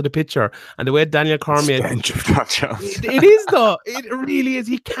posted a picture, and the way Daniel Cormier, Stench of John Jones. it is though. It really is.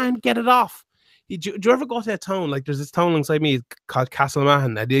 He can't get it off. Do you ever go to a town? Like there's this town alongside me called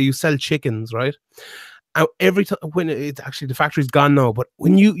Castlemahan. And you sell chickens, right? And every time when it's actually the factory's gone now, but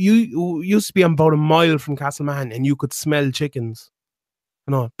when you used to be about a mile from Castlemahan and you could smell chickens.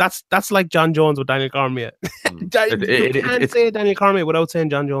 No, that's like John Jones with Daniel Cormier. You can't say Daniel Cormier without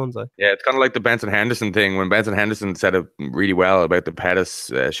saying John Jones. Yeah, it's kind of like the Benson Henderson thing. When Benson Henderson said it really well about the Pettis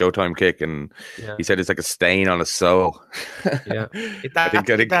Showtime kick, and he said it's like a stain on his soul. Yeah, I think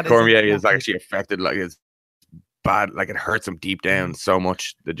Cormier is actually affected. Like it's bad. Like it hurts him deep down so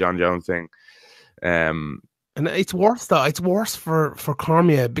much. The John Jones thing. And it's worse though. It's worse for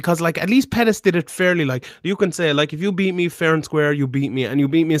Cormier because like at least Pettis did it fairly. Like you can say like if you beat me fair and square, you beat me, and you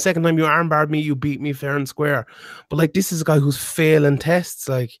beat me a second time, you armbarred me, you beat me fair and square. But like this is a guy who's failing tests.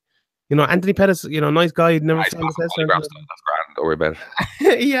 Like Anthony Pettis, nice guy, he'd never failed a test. That's grand. Don't worry about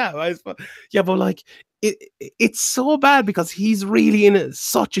it. yeah, but like it's so bad because he's really in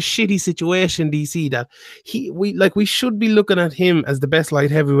such a shitty situation, DC, that we should be looking at him as the best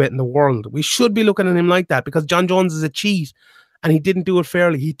light heavyweight in the world. We should be looking at him like that because John Jones is a cheat and he didn't do it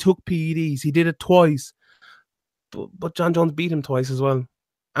fairly. He took PEDs. He did it twice. But John Jones beat him twice as well.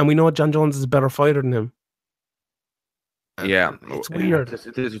 And we know John Jones is a better fighter than him. Yeah. It's weird.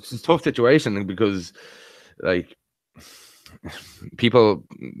 It's a tough situation because like people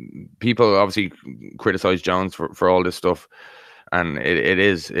obviously criticize Jones for all this stuff, and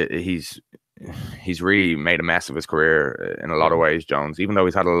he's really made a mess of his career in a lot of ways, Jones, even though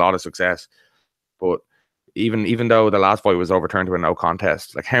he's had a lot of success. But even though the last fight was overturned to a no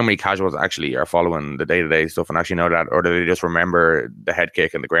contest, like how many casuals actually are following the day-to-day stuff and actually know that, or do they just remember the head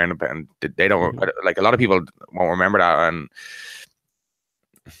kick and the ground and they don't like a lot of people won't remember that. And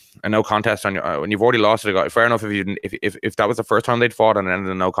a no contest on when you've already lost to the guy, fair enough. If that was the first time they'd fought and ended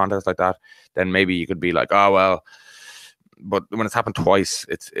in a no contest like that, then maybe you could be like, oh well. But when it's happened twice,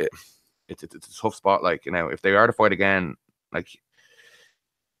 it's a tough spot. Like if they are to fight again, like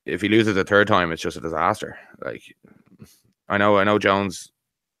if he loses a third time, it's just a disaster. Like I know Jones.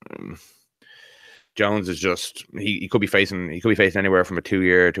 Jones is just he could be facing anywhere from a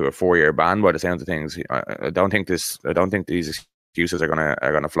 2-year to a 4-year ban by the sounds of things. I don't think these excuses are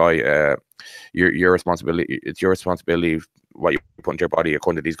gonna fly. Your responsibility. It's your responsibility what you put into your body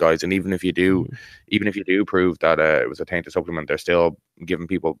according to these guys. And even if you do prove that it was a tainted supplement, they're still giving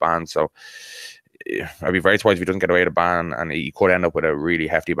people bans. So I'd be very surprised if he doesn't get away with a ban, and he could end up with a really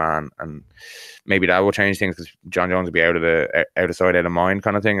hefty ban. And maybe that will change things because John Jones will be out of sight, out of mind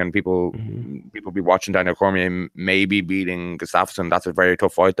kind of thing. And people be watching Daniel Cormier maybe beating Gustafsson. That's a very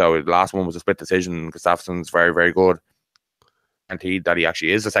tough fight though. The last one was a split decision. Gustafsson's very, very good. Guaranteed that he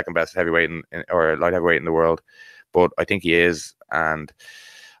actually is the second best heavyweight or light heavyweight in the world, but I think he is, and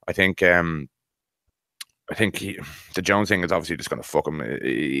I think the Jones thing is obviously just going to fuck him.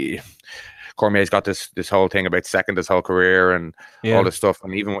 Cormier's got this whole thing about second his whole career and all this stuff,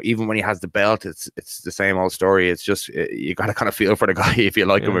 and even when he has the belt, it's the same old story. It's just you got to kind of feel for the guy if you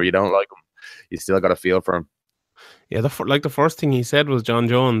like him or you don't like him. You still got to feel for him. Yeah, the first thing he said was John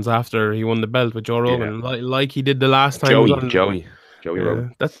Jones after he won the belt with Joe Rogan, like he did the last time. Joey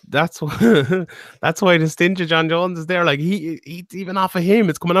Rogan. That's why that's why the stench of John Jones is there. Like he even off of him,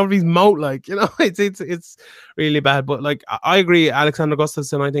 it's coming out of his mouth. Like it's really bad. But like I agree, Alexander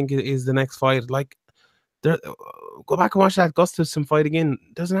Gustafsson I think is the next fight. Like go back and watch that Gustafsson fight again.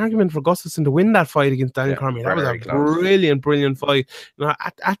 There's an argument for Gustafsson to win that fight against Daniel Cormier. That was a brilliant fight.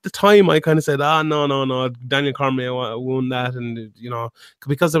 At the time I kind of said, no, Daniel Cormier won that, and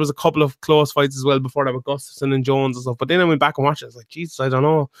because there was a couple of close fights as well before that with Gustafsson and Jones and stuff. But then I went back and watched it. I was like, Jesus, I don't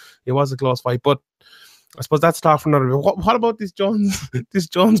know. It was a close fight, but I suppose that's talk for another day. What about this Jones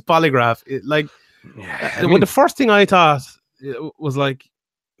polygraph? The first thing I thought was like,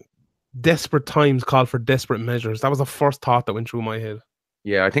 desperate times call for desperate measures. That was the first thought that went through my head.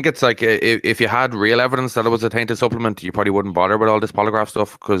 Yeah, I think it's like if you had real evidence that it was a tainted supplement, you probably wouldn't bother with all this polygraph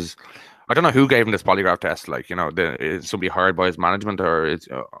stuff, because I don't know who gave him this polygraph test. Like, is somebody hired by his management, or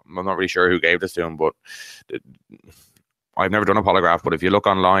I'm not really sure who gave this to him, but I've never done a polygraph. But if you look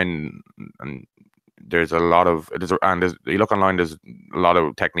online, and there's a lot of there's a lot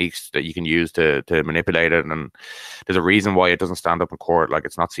of techniques that you can use to manipulate it, and there's a reason why it doesn't stand up in court. Like,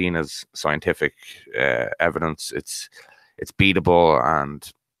 it's not seen as scientific evidence. It's beatable, and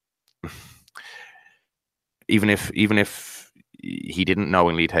even if he didn't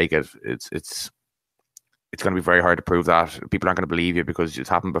knowingly take it, it's going to be very hard to prove that. People aren't going to believe you because it's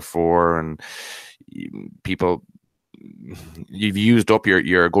happened before, and you've used up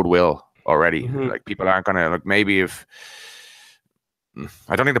your goodwill already. Mhm. Like people aren't gonna like maybe if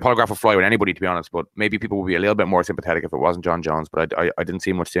I don't think the polygraph will fly with anybody, to be honest, but maybe people would be a little bit more sympathetic if it wasn't John Jones. But I didn't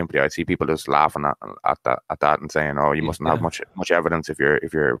see much sympathy. I see people just laughing at that and saying, "Oh, you mustn't have much evidence if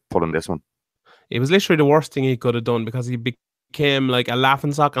you're pulling this one." It was literally the worst thing he could have done because he became like a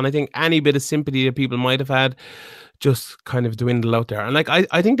laughing stock, and I think any bit of sympathy that people might have had just kind of dwindle out there. And like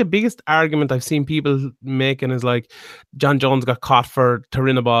I think the biggest argument I've seen people making is like John Jones got caught for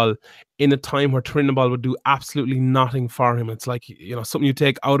Turinabol in a time where Turinabol would do absolutely nothing for him. It's like, you know, something you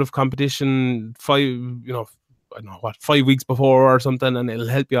take out of competition I don't know what, 5 weeks before or something, and it'll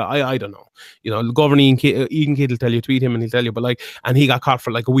help you. I don't know. You know, Governor Ian Kidd will tell you, tweet him and he'll tell you. But like, and he got caught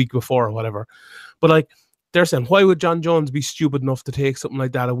for like a week before or whatever. But like, they're saying, why would John Jones be stupid enough to take something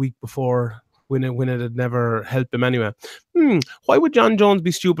like that a week before when it had never helped him anyway? Why would John Jones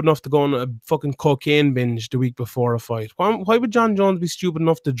be stupid enough to go on a fucking cocaine binge the week before a fight? Why would John Jones be stupid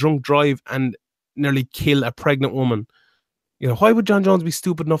enough to drunk drive and nearly kill a pregnant woman? You know, why would John Jones be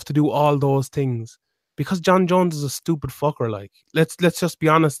stupid enough to do all those things? Because John Jones is a stupid fucker. Like, let's just be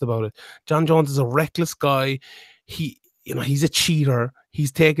honest about it. John Jones is a reckless guy. He's a cheater.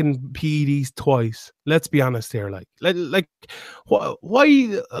 He's taken PEDs twice. Let's be honest here.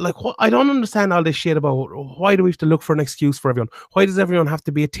 Why? I don't understand all this shit about why do we have to look for an excuse for everyone? Why does everyone have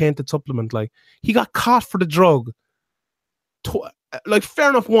to be a tainted supplement? Like, he got caught for the drug. Like, fair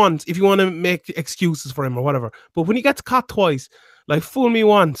enough once if you want to make excuses for him or whatever. But when he gets caught twice, like, fool me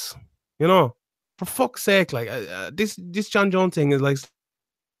once, you know, for fuck's sake, like this John Jones thing is like.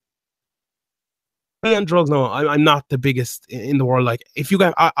 On drugs, no, I'm not the biggest in the world. Like, if you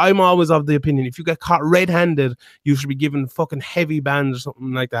get, I'm always of the opinion, if you get caught red-handed, you should be given fucking heavy bans or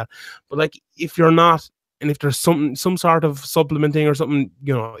something like that. But like, if you're not, and if there's some sort of supplementing or something,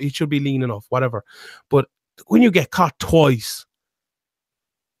 you know, it should be lean enough, whatever. But when you get caught twice,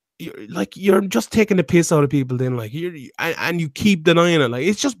 you're just taking the piss out of people. Then, like, and you keep denying it. Like,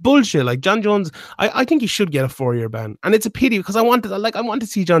 it's just bullshit. Like, John Jones, I think he should get a 4-year ban, and it's a pity because I want to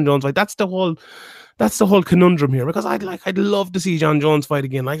see John Jones. Like, that's the whole conundrum here, because I'd love to see John Jones fight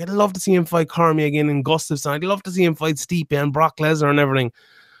again. Like, I'd love to see him fight Cormier again in Gustafsson. I'd love to see him fight Stipe and Brock Lesnar and everything.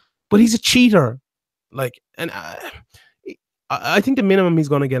 But he's a cheater. Like, and I think the minimum he's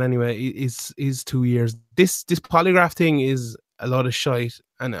going to get anyway is 2 years. This polygraph thing is a lot of shite,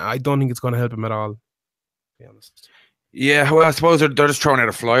 and I don't think it's going to help him at all, to be honest. Yeah, well, I suppose they're just throwing out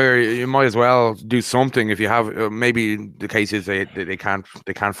a flyer. You might as well do something if you have. Maybe the case is they can't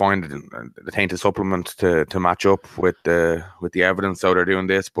find the tainted supplement to match up with the evidence, so they're doing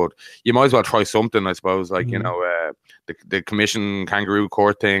this. But you might as well try something, I suppose. Like, you know, the commission kangaroo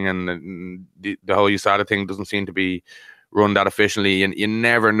court thing and the whole USADA thing doesn't seem to be run that efficiently, and you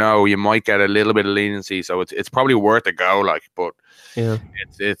never know. You might get a little bit of leniency, so it's probably worth a go. Like, but yeah,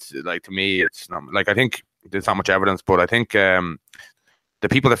 it's like, to me, it's not like, I think there's not much evidence, but I think the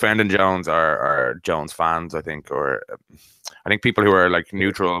people defending Jones are Jones fans, I think, or I think people who are like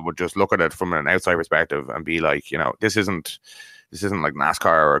neutral would just look at it from an outside perspective and be like, you know, this isn't like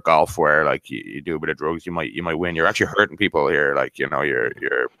NASCAR or golf where like you do a bit of drugs, you might win. You're actually hurting people here. Like, you know, you're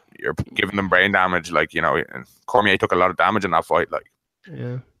giving them brain damage. Like, you know, Cormier took a lot of damage in that fight. Like,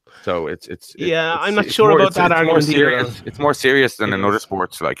 yeah. So I'm not sure about that argument either. It's more serious than in other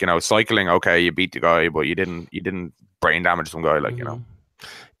sports. Like, you know, cycling, okay, you beat the guy, but you didn't brain damage some guy. Like, you know.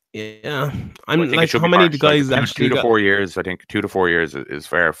 Yeah, I'm like, how many guys like, actually 2 to 4 years? I think 2 to 4 years is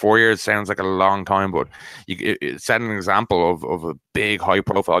fair. 4 years sounds like a long time, but it set an example of a big,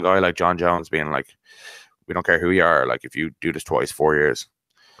 high-profile guy like John Jones being like, we don't care who you are. Like, if you do this twice, 4 years.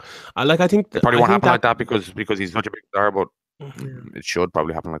 I think it probably won't happen like that because he's such a big star, but it should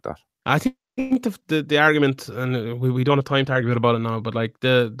probably happen like that. I think the argument, and we don't have time to argue about it now, but like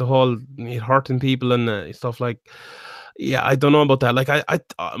the whole it hurting people and stuff, like, yeah, I don't know about that. Like,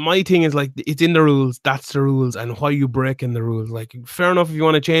 my thing is, like, it's in the rules. That's the rules, and why are you breaking the rules? Like, fair enough if you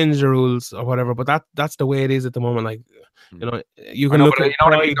want to change the rules or whatever, but that's the way it is at the moment. Like, you know, you can look at, you know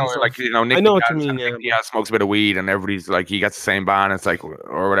what I mean? Like, you know, Nick, I know what you mean. Yeah, smokes a bit of weed, and everybody's like, he gets the same ban. It's like,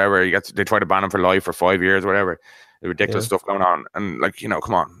 or whatever. They try to ban him for life for 5 years, whatever. The ridiculous stuff going on, and like, you know,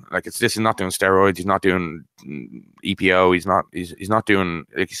 come on, like, he's not doing steroids, he's not doing EPO, he's not doing,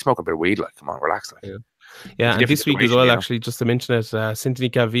 like, he's smoking a bit of weed. Like, come on, relax. Like. Yeah. Yeah, and this week as situation, well, you know? actually, just to mention it,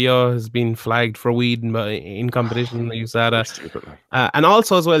 Cintini Calvillo has been flagged for weed in competition. You said, Stupid, like. and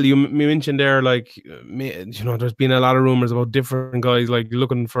also as well, you mentioned there, like, there's been a lot of rumors about different guys like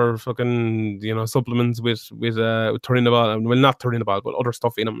looking for fucking, supplements with turinabol, well, not turinabol, but other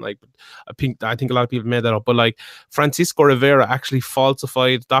stuff in them. Like, I think a lot of people made that up, but like Francisco Rivera actually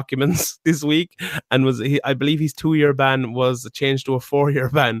falsified documents this week, and I believe his 2-year ban was changed to a 4-year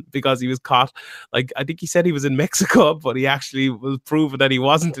ban because he was caught. Like, I think he said he was in Mexico, but he actually was proven that he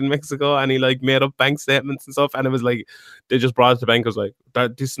wasn't in Mexico, and he like made up bank statements and stuff. And it was like they just brought it to bankers like,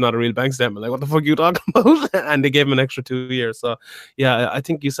 this is not a real bank statement. Like, what the fuck are you talking about? And they gave him an extra 2 years. So yeah, I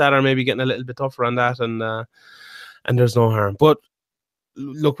think USADA are maybe getting a little bit tougher on that, and there's no harm. But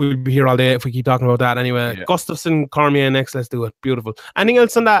look, we'll be here all day if we keep talking about that anyway. Yeah. Gustafsson, Cormier next. Let's do it. Beautiful. Anything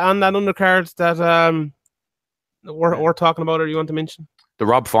else on that undercard that we're talking about, or you want to mention? The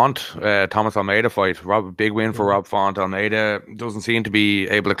Rob Font, Thomas Almeida fight. Big win for Rob Font. Almeida doesn't seem to be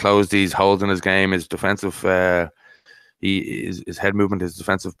able to close these holes in his game. His defensive, his head movement, his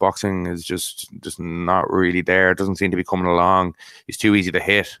defensive boxing is just not really there. It doesn't seem to be coming along. He's too easy to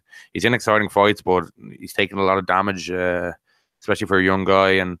hit. He's in exciting fights, but he's taking a lot of damage, especially for a young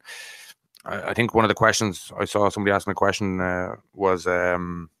guy. And I think one of the questions I saw somebody asking a question was,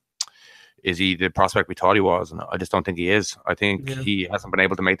 is he the prospect we thought he was? And I just don't think he is. I think he hasn't been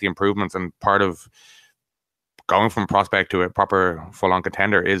able to make the improvements, and part of going from prospect to a proper full-on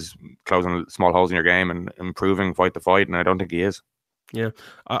contender is closing small holes in your game and improving fight to fight, and I don't think he is. Yeah,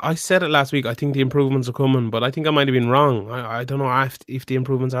 I said it last week. I think the improvements are coming, but I think I might have been wrong. I don't know if the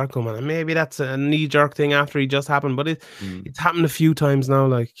improvements are coming, and maybe that's a knee-jerk thing after he just happened. But it's happened a few times now,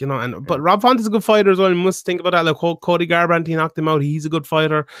 like, but Rob Font is a good fighter as well. You must think about that. Like Cody Garbrandt, he knocked him out. He's a good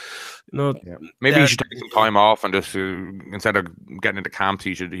fighter. Maybe he should take some time off and just instead of getting into camps,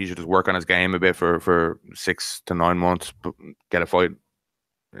 he should just work on his game a bit for 6 to 9 months, get a fight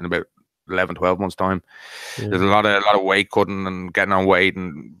in about 11, 12 months time. There's a lot of weight cutting and getting on weight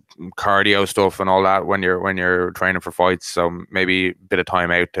and cardio stuff and all that when you're training for fights. So maybe a bit of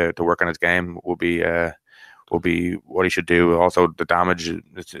time out to work on his game will be what he should do. Also, the damage,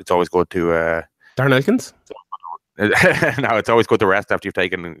 it's always good to Darren Elkins. No, it's always good to rest after you've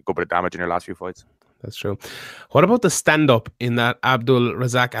taken a good bit of damage in your last few fights. That's true. What about the stand-up in that Abdul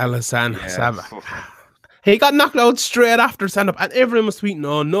Razak Al Hassan? He got knocked out straight after stand-up, and everyone was tweeting,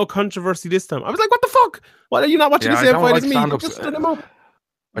 "Oh, no controversy this time." I was like, "What the fuck? Why are you not watching the same fight as me?" Just stood him up.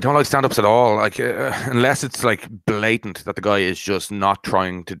 I don't like stand-ups at all. Like unless it's like blatant that the guy is just not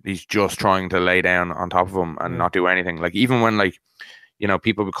trying to. He's just trying to lay down on top of him and not do anything. Like even when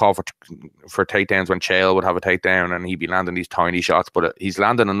people would call for takedowns when Chael would have a takedown and he'd be landing these tiny shots, but he's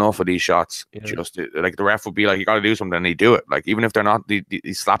landing enough of these shots. Just like the ref would be like, "You got to do something," and he'd do it. Like even if they're not,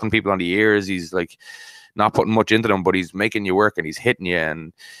 he's slapping people on the ears. He's like not putting much into them, but he's making you work and he's hitting you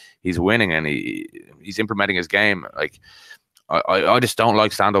and he's winning and he's implementing his game. Like I just don't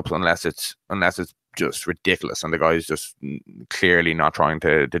like stand-ups unless it's just ridiculous and the guy's just clearly not trying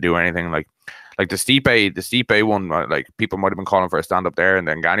to do anything. Like the Stipe one, like people might have been calling for a stand-up there, and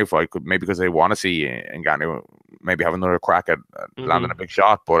then Ngannou fight maybe because they want to see Ngannou maybe have another crack at landing a big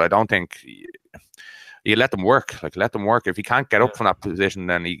shot. But I don't think you let them work. Like let them work. If he can't get up from that position,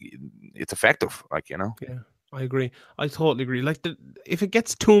 then it's effective. Like Yeah, I agree. I totally agree. Like if it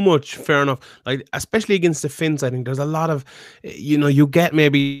gets too much, fair enough. Like especially against the Finns, I think there's a lot of, you get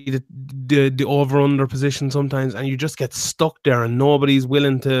maybe the over/under position sometimes, and you just get stuck there, and nobody's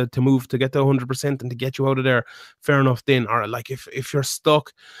willing to move to get to 100% and to get you out of there. Fair enough. Then, or like if you're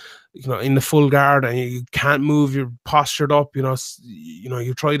stuck, in the full guard and you can't move, you're postured up, you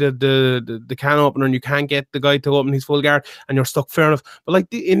try the can opener and you can't get the guy to open his full guard and you're stuck, fair enough. But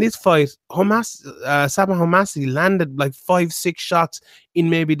like in this fight, Sabah Homasi landed like 5-6 shots in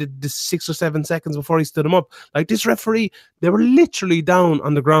maybe the 6 or 7 seconds before he stood him up. Like this referee, they were literally down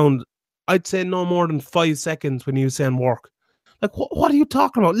on the ground, I'd say no more than 5 seconds when he was saying work. Like, what are you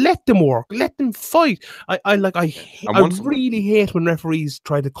talking about? Let them work. Let them fight. I really hate when referees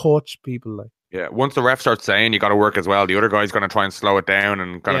try to coach people. Like, yeah, once the ref starts saying you got to work as well, the other guy's going to try and slow it down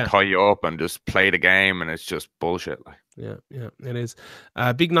and kind of tie you up and just play the game, and it's just bullshit. Like, yeah, it is.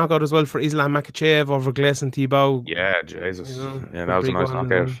 Big knockout as well for Islam Makhachev over Gleison Tibau. Yeah, Jesus. That was a nice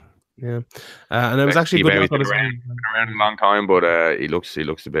knockout. Yeah, and it was actually a good knockout. He's been around a long time, but he looks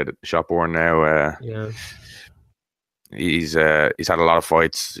a bit shop-worn now. He's had a lot of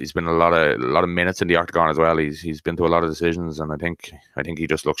fights. He's been a lot of minutes in the octagon as well. He's been through a lot of decisions, and I think he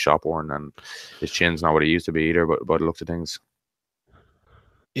just looks shop worn, and his chin's not what it used to be either. But by the looks of things,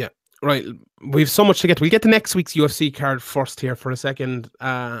 yeah, right. We've so much to get. We'll get to next week's UFC card first here for a second,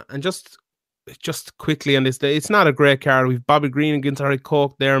 and just just quickly on this day, it's not a great card. We've Bobby Green against Harry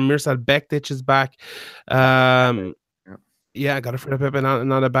Koch there. Mirsad Bektic is back. Yeah, got it for the Pepe,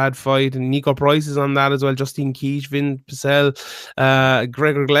 not a bad fight. And Nico Price is on that as well. Justine Keech, Vin Picel,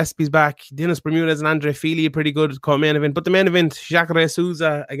 Gregor Gillespie's back. Dennis Bermudez and Andre Fili, pretty good main event. But the main event, Jacare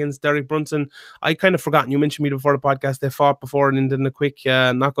Souza against Derek Brunson. I kind of forgotten, you mentioned me before the podcast. They fought before and then a quick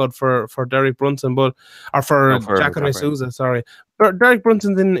knockout for Derek Brunson, for Jacare Souza, sorry. Derek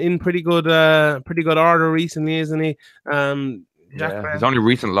Brunson's in pretty good order recently, isn't he? His only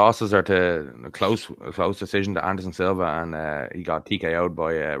recent losses are to a close decision to Anderson Silva, and he got TKO'd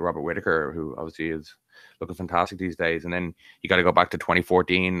by Robert Whittaker, who obviously is looking fantastic these days. And then you got to go back to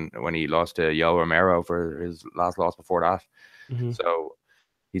 2014 when he lost to Yoel Romero for his last loss before that. Mm-hmm. So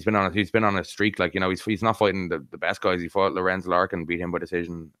he's been on a streak. Like, he's not fighting the best guys. He fought Lorenz Larkin, beat him by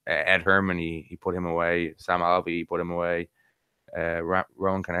decision. Ed Herman, he put him away. Sam Alvey, he put him away.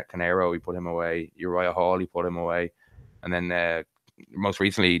 Rowan Canero, he put him away. Uriah Hall, he put him away. And then most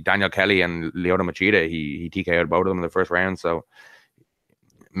recently, Daniel Kelly and Lyoto Machida, he TKO'd both of them in the first round. So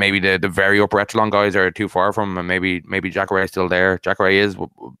maybe the very upper echelon guys are too far from him, and maybe Jacare is still there. Jacare is,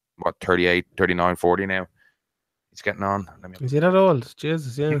 38, 39, 40 now. He's getting on. Is he that old?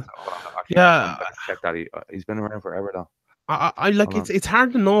 Jesus, yeah. Check that. He's been around forever, though. I like it's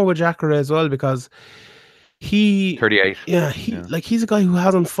hard to know with Jacare as well, because he 38. He's a guy who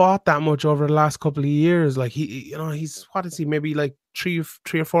hasn't fought that much over the last couple of years. Like he's what is he, maybe like three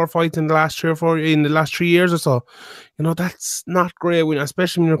or four fights in the last 3 years or so. That's not great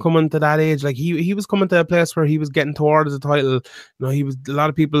especially when you're coming to that age. Like he was coming to a place where he was getting towards the title. A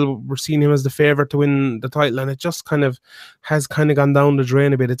lot of people were seeing him as the favorite to win the title, and it just has gone down the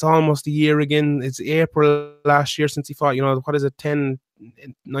drain a bit. It's almost a year again. It's April last year since he fought. What is it, 10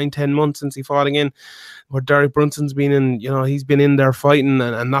 months since he fought again, where Derek Brunson's been in, he's been in there fighting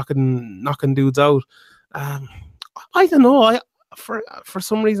and knocking dudes out. I don't know. For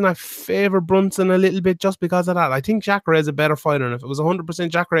some reason I favor Brunson a little bit just because of that. I think Jacare is a better fighter, and if it was 100%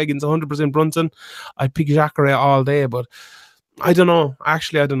 Jacare against 100% Brunson, I'd pick Jacare all day. But I don't know.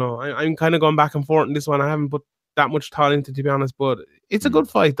 Actually, I don't know. I'm kind of going back and forth in this one. I haven't put that much thought into it, to be honest. But it's a good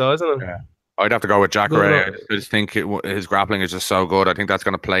fight, though, isn't it? Yeah. I'd have to go with Jacare. I just think his grappling is just so good. I think that's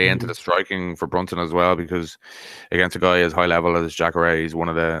going to play into the striking for Brunson as well, because against a guy as high level as Jacare, he's one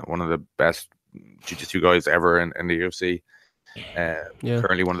of the best jiu-jitsu guys ever in the UFC.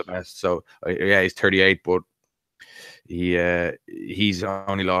 Currently one of the best. So he's 38, but he's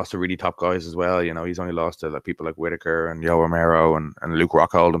only lost to really top guys as well. He's only lost to people like Whittaker and Yoel Romero and Luke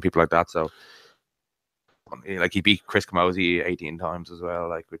Rockhold and people like that. So he beat Chris Camozzi 18 times as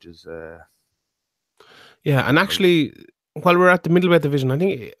well, which is and actually, while we're at the middleweight division, I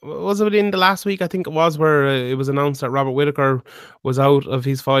think was it in the last week? I think it was, where it was announced that Robert Whittaker was out of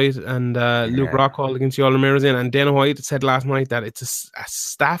his fight, and Luke Rockhold against Yoel Romero's in. And Dana White said last night that it's a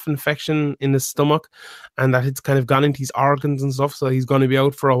staph infection in the stomach, and that it's kind of gone into his organs and stuff. So he's going to be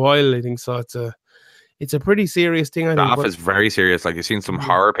out for a while, I think. So it's a pretty serious thing. I think staph is very serious. Like, you've seen some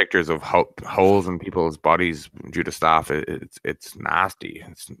horror pictures of holes in people's bodies due to staph. It's nasty.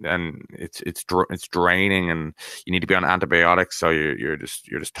 It's draining, and you need to be on antibiotics. So you're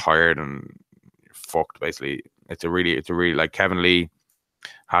just tired and you're fucked. Basically, it's a really like Kevin Lee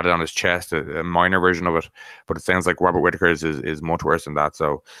had it on his chest, a minor version of it, but it sounds like Robert Whittaker's is much worse than that.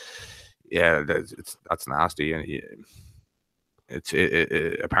 So yeah, that's nasty. And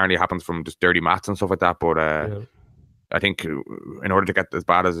it apparently happens from just dirty mats and stuff like that. But I think in order to get as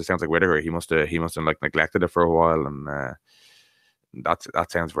bad as it sounds like Whittaker, he must have neglected it for a while, and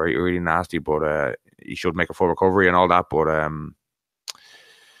that sounds very really nasty. But he should make a full recovery and all that. But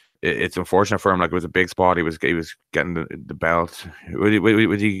it's unfortunate for him. Like, it was a big spot. He was getting the belt. He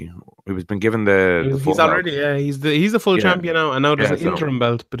was been given the he's already belt. He's the full champion now, and now there's an interim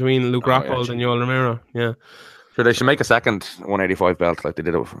belt between Luke Rockhold and Yoel Romero. Yeah. Sure, they should make a second 185 belt like they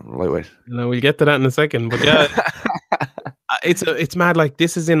did it with lightweight. No, we'll get to that in a second. But yeah, it's mad. Like,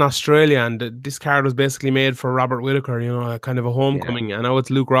 this is in Australia, and this card was basically made for Robert Whittaker, kind of a homecoming. And now it's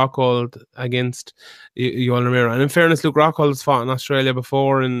Luke Rockhold against Yoel Romero. And in fairness, Luke Rockhold has fought in Australia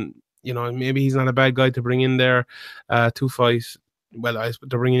before, and maybe he's not a bad guy to bring in there to fight. Well,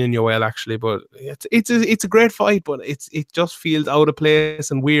 they're bringing in Yoel actually, but it's a great fight, but it just feels out of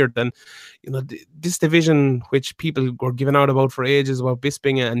place and weird. And this division, which people were giving out about for ages, about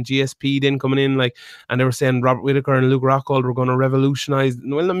Bisping and GSP then coming in, and they were saying Robert Whittaker and Luke Rockhold were going to revolutionize.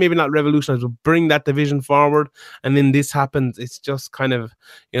 Well, maybe not revolutionize, but bring that division forward. And then this happens. It's just kind of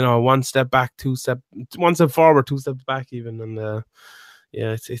one step back, one step forward, two steps back even, and.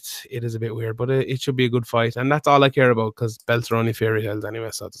 Yeah, it is a bit weird, but it should be a good fight, and that's all I care about, because belts are only fairy tales anyway,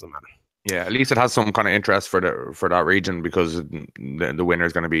 so it doesn't matter. Yeah, at least it has some kind of interest for that region because the winner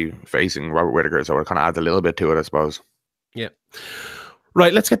is going to be facing Robert Whittaker, so it kind of adds a little bit to it, I suppose. Yeah.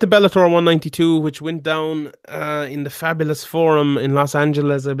 Right, let's get to Bellator 192, which went down in the fabulous Forum in Los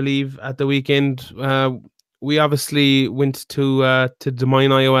Angeles, I believe, at the weekend. We obviously went to Des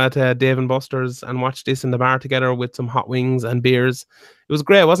Moines, Iowa, to Dave and Buster's and watched this in the bar together with some hot wings and beers. It was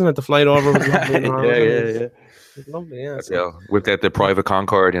great, wasn't it? The flight over was lovely. Yeah. It was lovely, yeah. So. Whipped out the private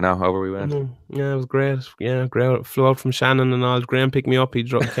Concorde, over we went. Mm-hmm. Yeah, it was great. Yeah, great. Flew out from Shannon and all. Graham picked me up. He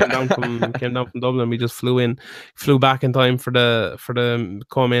came down from Dublin. We just flew back in time for the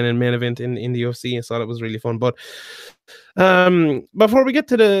co-main and main event in the UFC. I thought it was really fun. But before we get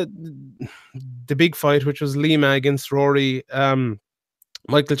to the big fight, which was Lima against Rory,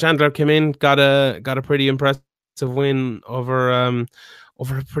 Michael Chandler came in, got a pretty impressive win over a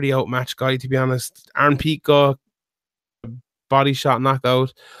pretty outmatched guy, to be honest. Aaron Pico, body shot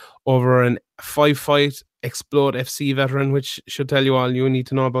knockout over an 5-fight Explode FC veteran, which should tell you all you need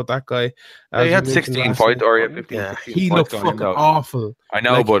to know about that guy. He had 16 fights, or he had 15. Yeah, he looked fucking awful. I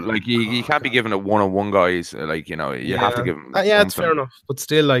know, but you can't be giving it one-on-one guys. You have to give him. Yeah, it's fair enough. But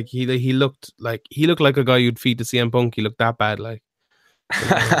still, he looked like a guy you'd feed to CM Punk. He looked that bad, like.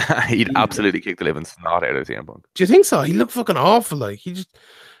 He'd absolutely kick the living snot out of CM Punk. Do you think so? He looked fucking awful. Like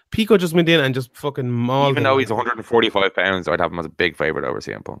Pico just went in and just fucking mauled. Even though he's 145 pounds, I'd have him as a big favorite over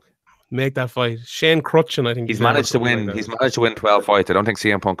CM Punk. Make that fight. Shane Crutchin, I think he's managed to win. He's managed to win 12 fights. I don't think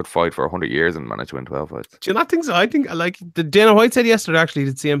CM Punk could fight for 100 years and manage to win 12 fights. Do you not think so? I think Dana White said yesterday actually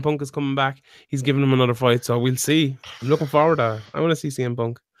that CM Punk is coming back. He's giving him another fight, so we'll see. I'm looking forward to it. I want to see CM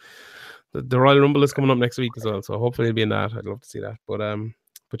Punk. The Royal Rumble is coming up next week as well, so hopefully he'll be in that. I'd love to see that. But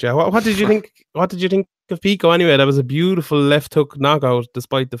yeah, what did you think? What did you think of Pico anyway? That was a beautiful left hook knockout,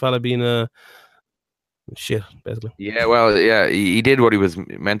 despite the fella being a shit, basically. Yeah, well, yeah, he did what he was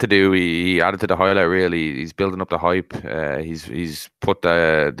meant to do. He added to the highlight. Really, he's building up the hype. He's put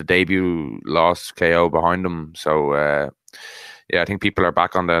the debut loss KO behind him. So yeah, I think people are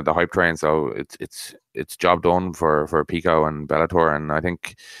back on the hype train. So it's job done for Pico and Bellator, and I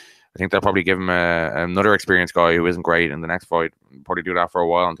think they'll probably give him another experienced guy who isn't great in the next fight. Probably do that for a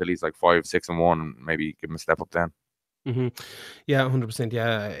while until he's like 5-6-1, and maybe give him a step up then. Mm-hmm. Yeah, 100%.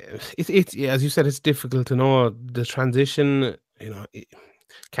 Yeah, it's as you said, it's difficult to know the transition.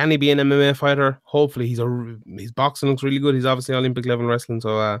 Can he be an MMA fighter? Hopefully, his boxing looks really good. He's obviously Olympic level wrestling,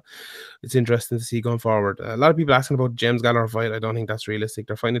 so it's interesting to see going forward. A lot of people asking about James Gallagher fight. I don't think that's realistic.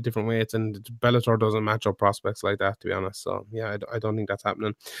 They're finding different weights, and Bellator doesn't match up prospects like that, to be honest. So yeah, I don't think that's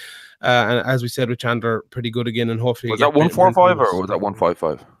happening. And as we said with Chandler, pretty good again, and hopefully was that 145 or was that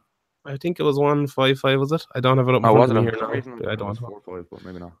 155? I think it was 155. Was it? I don't have it up. Wasn't here now. I don't. 145, but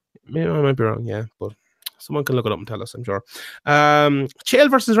maybe not. Maybe I might be wrong. Yeah, but. Someone can look it up and tell us, I'm sure.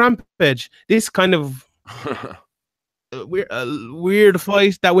 Chael versus Rampage. This kind of weird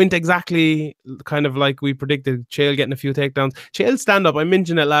fight that went exactly kind of like we predicted. Chael getting a few takedowns. Chael's stand-up, I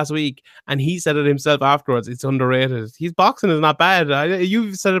mentioned it last week, and he said it himself afterwards. It's underrated. His boxing is not bad.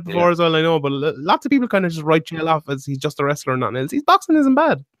 You've said it before as well, I know, but lots of people kind of just write Chael off as he's just a wrestler and nothing else. His boxing isn't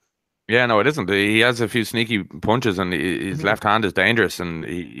bad. Yeah, no, it isn't. He has a few sneaky punches, and his left hand is dangerous, and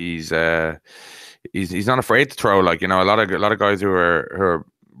he's not afraid to throw. Like, a lot of guys who are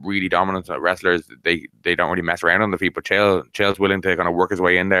really dominant wrestlers, they don't really mess around on the feet. But Chael's willing to kind of work his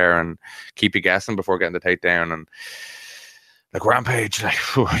way in there and keep you guessing before getting the takedown. And like Rampage,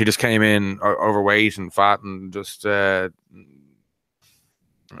 he just came in overweight and fat, and just I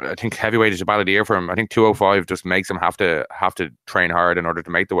think heavyweight is a bad idea for him. I think 205 just makes him have to train hard in order to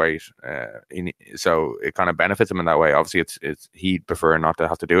make the weight. So it kind of benefits him in that way. Obviously, it's he'd prefer not to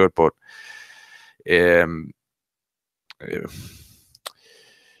have to do it, but. It's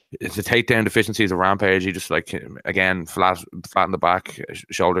the takedown deficiencies of Rampage. He just again flat in the back,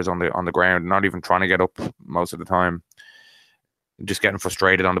 shoulders on the ground, not even trying to get up most of the time. Just getting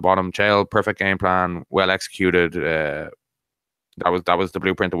frustrated on the bottom. Chael, perfect game plan, well executed. That was the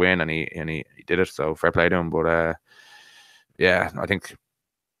blueprint to win, and he did it. So fair play to him. But yeah, I think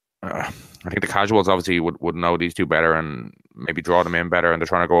the casuals obviously would know these two better and maybe draw them in better, and they're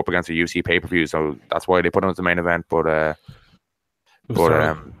trying to go up against a UFC pay-per-view, so that's why they put them as the main event. But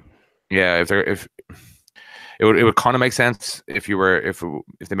yeah, if it would kind of make sense if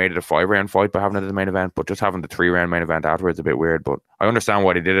they made it a 5-round fight by having it as the main event, but just having the 3-round main event afterwards is a bit weird. But I understand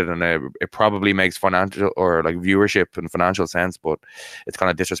why they did it, and it probably makes financial or like viewership and financial sense, but it's kind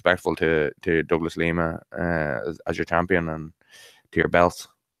of disrespectful to Douglas Lima as your champion and to your belt.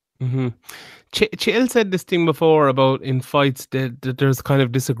 Mm-hmm. Chael said this thing before about in fights that there's kind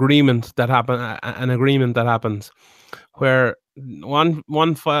of disagreement that happen, an agreement that happens where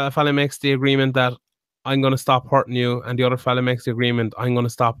one fella makes the agreement that I'm going to stop hurting you, and the other fella makes the agreement I'm going to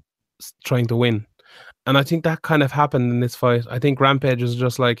stop trying to win. And I think that kind of happened in this fight. I think Rampage was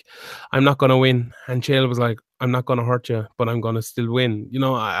just like, I'm not going to win. And Chael was like, I'm not going to hurt you, but I'm going to still win. You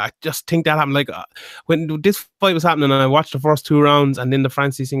know, I just think that happened. Like when this fight was happening, and I watched the first 2 rounds, and then the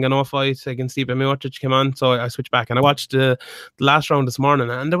Francis Ngannou fight against Stipe Miocic came on. So I switched back and I watched the last round this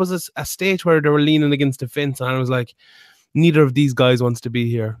morning. And there was a stage where they were leaning against the fence. And I was like, neither of these guys wants to be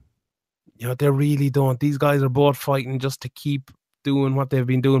here. You know, they really don't. These guys are both fighting just to keep doing what they've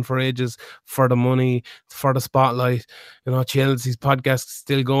been doing for ages, for the money, for the spotlight. You know, Chelsea's podcast is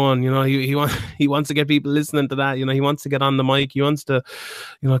still going. You know, he wants to get people listening to that. You know, he wants to get on the mic. He wants to,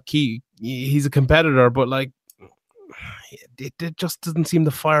 you know, he's a competitor, but like it just doesn't seem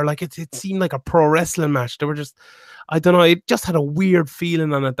to fire. Like it seemed like a pro wrestling match. They were just, I don't know, it just had a weird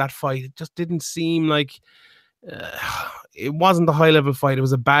feeling on it, that fight. It just didn't seem like it wasn't a high level fight. It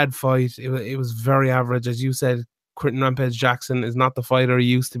was a bad fight. It was very average, as you said. Quinton Rampage Jackson is not the fighter he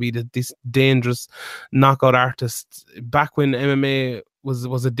used to be, this dangerous knockout artist. Back when MMA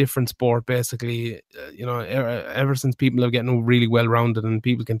was a different sport, basically, you know, ever since people are getting really well rounded and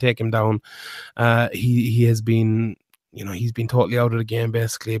people can take him down, he has been, you know, he's been totally out of the game,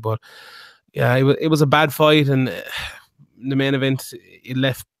 basically. But yeah, it was a bad fight, and the main event, it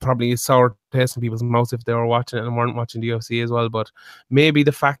left probably a sour taste in people's mouths if they were watching it and weren't watching the UFC as well. But maybe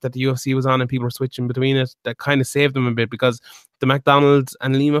the fact that the UFC was on and people were switching between it, that kind of saved them a bit, because the McDonald's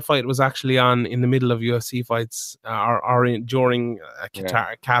and Lima fight was actually on in the middle of UFC fights, or during a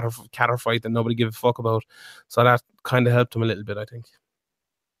Qatar fight that nobody gave a fuck about. So that kind of helped them a little bit, I think.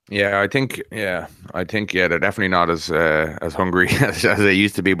 I think they're definitely not as hungry as they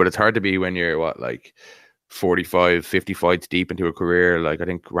used to be, but it's hard to be when you're 45, 50 fights deep into a career. Like, I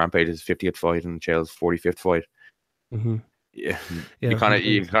think Rampage's 50th fight and Chael's 45th fight. Mm-hmm. Yeah, you're trying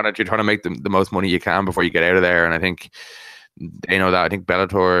to make the most money you can before you get out of there, and I think they know that. I think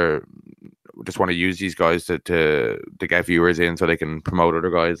Bellator just want to use these guys to get viewers in so they can promote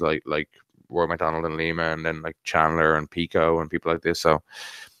other guys like Roy McDonald and Lima, and then like Chandler and Pico and people like this. So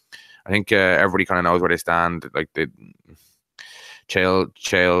I think everybody kind of knows where they stand. Like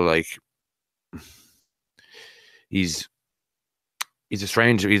Chael, like he's a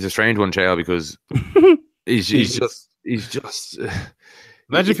strange one, Chael, because he's just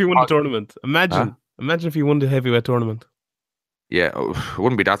imagine if he won the tournament. Imagine if he won the heavyweight tournament. Yeah, I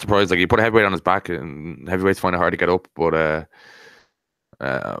wouldn't be that surprised. Like, he put a heavyweight on his back, and heavyweights find it hard to get up. But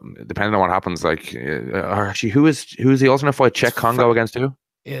depending on what happens, like actually, who is the alternate fight? Czech Congo against who?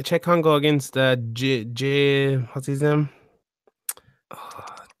 Yeah, Czech Congo against J. What's his name?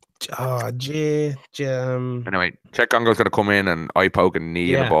 Anyway, Czech Congo's going to come in and eye poke and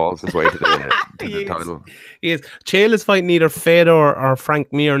knee in the balls his way to the title. Yes, Chael is fighting either Fedor or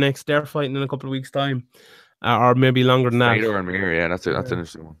Frank Mir next. They're fighting in a couple of weeks' time, or maybe longer than that. Fedor and Mir, yeah, that's an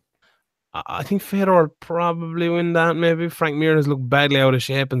interesting one. I think Fedor will probably win that. Maybe Frank Mir has looked badly out of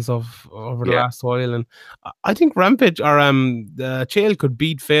shape and stuff over the last while, and I think Rampage or Chael could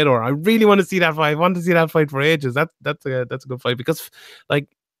beat Fedor. I really want to see that fight. I want to see that fight for ages. That's a good fight, because like,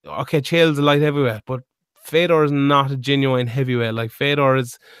 okay, Chael's a light heavyweight, but Fedor is not a genuine heavyweight. Like,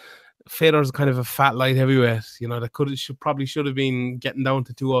 Fedor's kind of a fat light heavyweight, you know, that probably should have been getting down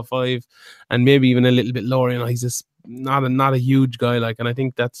to 205 and maybe even a little bit lower. You know, he's just not a huge guy, like, and I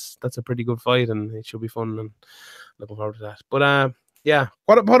think that's a pretty good fight, and it should be fun, and looking forward to that. But yeah,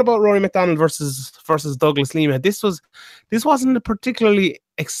 what about Rory McDonald versus Douglas Lima? This wasn't a particularly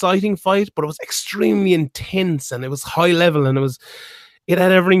exciting fight, but it was extremely intense, and it was high level, and it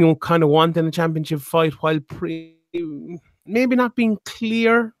had everything you kind of want in a championship fight, while maybe not being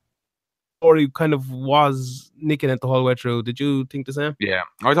clear, or he kind of was nicking it the whole way through. Did you think the same? Yeah,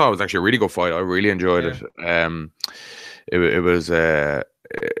 I thought it was actually a really good fight. I really enjoyed it. It was. I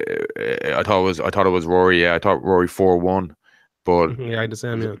thought it was Rory. Yeah, I thought Rory 4-1. But yeah, the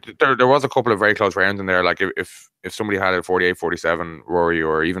same. Yeah, there was a couple of very close rounds in there. Like, if somebody had a 48-47 Rory,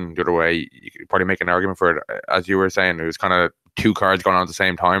 or even the other way, you could probably make an argument for it. As you were saying, it was kind of two cards going on at the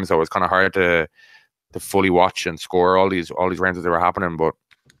same time, so it was kind of hard to fully watch and score all these rounds as they were happening. But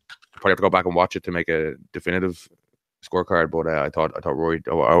probably have to go back and watch it to make a definitive scorecard. But I thought Rory,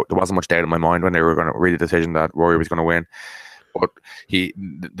 there wasn't much doubt in my mind when they were going to read the decision that Rory was going to win. But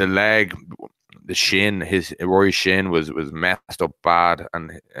the leg, the shin, Rory's shin was messed up bad,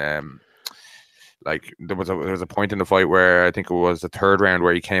 and like there was a point in the fight where I think it was the third round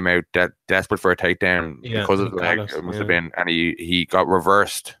where he came out desperate for a takedown because of the leg. It must have been, and he got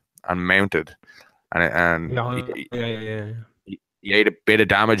reversed and mounted, and he ate a bit of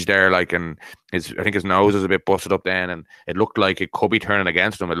damage there, like, and I think his nose was a bit busted up then, and it looked like it could be turning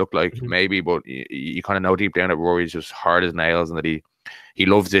against him. It looked like maybe, but you kind of know deep down that Rory's just hard as nails, and that he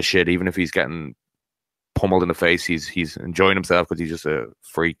loves this shit, even if he's getting pummeled in the face. He's enjoying himself because he's just a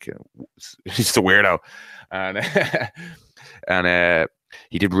freak. He's just a weirdo, and and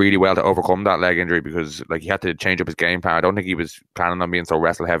he did really well to overcome that leg injury, because like he had to change up his game plan. I don't think he was planning on being so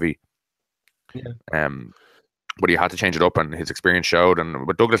wrestle heavy. Yeah. But he had to change it up, and his experience showed.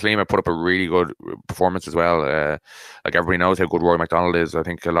 But Douglas Lima put up a really good performance as well. Like everybody knows how good Rory McDonald is. I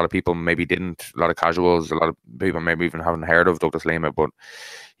think a lot of people maybe didn't. A lot of casuals, a lot of people maybe even haven't heard of Douglas Lima, but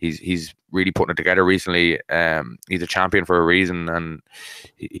he's really putting it together recently. He's a champion for a reason, and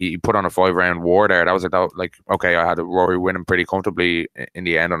he put on a 5-round war there. That was like okay, I had Rory winning pretty comfortably in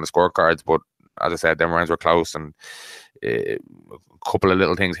the end on the scorecards, but as I said, them rounds were close, and a couple of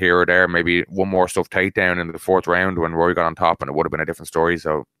little things here or there, maybe one more stuff takedown in the 4th round when Rory got on top, and it would have been a different story.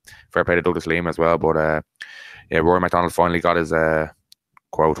 So fair play to Douglas Lima as well. But yeah, Rory McDonald finally got his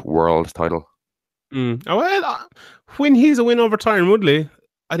quote world title. Oh, well, when he's a win over Tyron Woodley,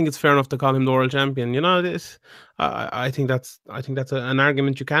 I think it's fair enough to call him the world champion. You know, this I think that's an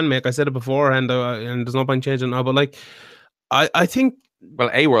argument you can make. I said it before, and there's no point changing now. But like, I think,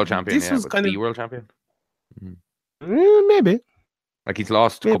 well, a world champion. This was kind the of world champion. Maybe. Like he's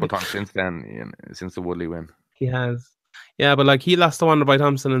lost a couple of times since then, since the Woodley win. He has, yeah, but like he lost to Wonderboy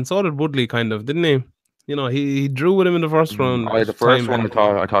Thompson, and so did Woodley, kind of, didn't he? You know, he drew with him in the first round. The first one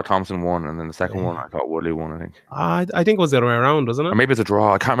I thought Thompson won, and then the second one I thought Woodley won. I think. I think it was the other way around, wasn't it? Or maybe it's a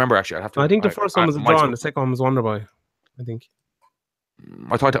draw. I can't remember actually. I'd have to. I think the first one was a draw, and the second one was Wonderboy. I think.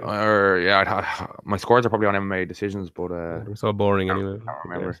 I thought, my scores are probably on MMA decisions, but they're so boring anyway. I can't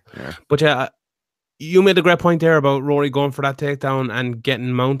remember. Yeah. But yeah, you made a great point there about Rory going for that takedown and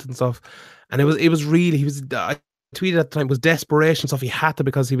getting mount and stuff, and it was really I tweeted at the time, it was desperation stuff. He had to,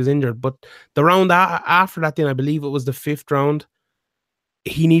 because he was injured. But the round after that, then I believe it was the 5th round,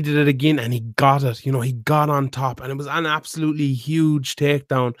 he needed it again, and he got it. You know, he got on top, and it was an absolutely huge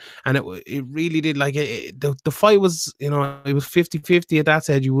takedown, and it really did, like, the fight was, you know, it was 50-50 at that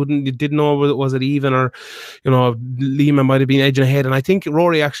stage. You didn't know was it even, or, you know, Lima might have been edging ahead. And I think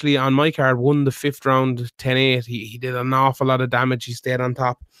Rory actually on my card won the 5th round 10-8. He did an awful lot of damage. He stayed on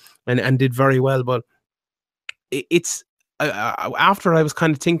top and did very well. But it's after I was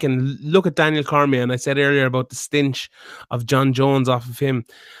kind of thinking, look at Daniel Cormier, and I said earlier about the stench of John Jones off of him.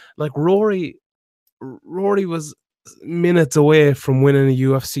 Like Rory was minutes away from winning a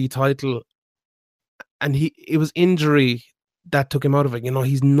UFC title, and it was injury that took him out of it. You know,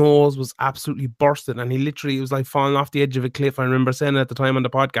 his nose was absolutely bursted, and it was like falling off the edge of a cliff. I remember saying it at the time on the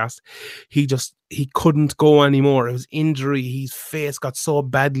podcast. He couldn't go anymore. It was injury. His face got so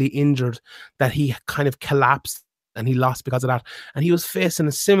badly injured that he kind of collapsed, and he lost because of that. And he was facing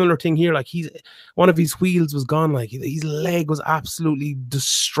a similar thing here. Like one of his wheels was gone. Like his leg was absolutely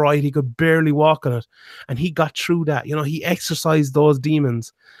destroyed. He could barely walk on it, and he got through that. You know, he exercised those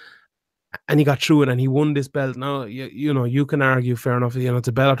demons, and he got through it, and he won this belt. Now, you know, you can argue, fair enough, you know, it's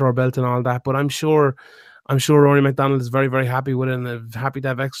a Bellator belt and all that, but I'm sure Rory McDonald is very, very happy with it, and happy to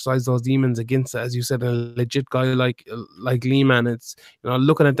have exercised those demons against, as you said, a legit guy like Lima. And it's, you know,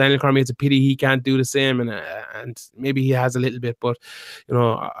 looking at Daniel Cormier, it's a pity he can't do the same, and maybe he has a little bit, but, you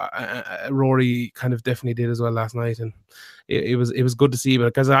know, Rory kind of definitely did as well last night, and it was good to see,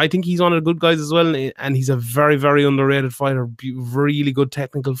 because I think he's one of the good guys as well, and he's a very, very underrated fighter, really good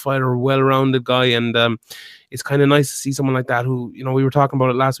technical fighter, well-rounded guy, and it's kind of nice to see someone like that who, you know, we were talking about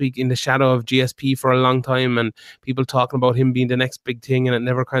it last week, in the shadow of GSP for a long time, and people talking about him being the next big thing, and it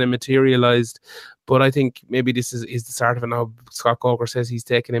never kind of materialized. But I think maybe this is the start of it now. Scott Coker says he's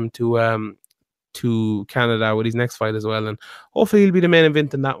taking him to Canada with his next fight as well, and hopefully he'll be the main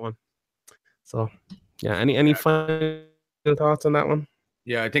event in that one. So yeah, any final thoughts on that one?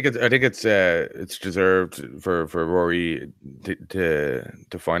 Yeah, I think it's deserved for Rory to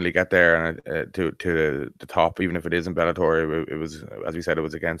finally get there, and to the top, even if it is in Bellator. It was, as we said, it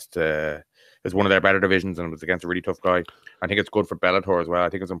was against it was one of their better divisions, and it was against a really tough guy. I think it's good for Bellator as well. I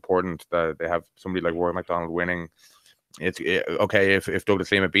think it's important that they have somebody like Rory McDonald winning. It's okay if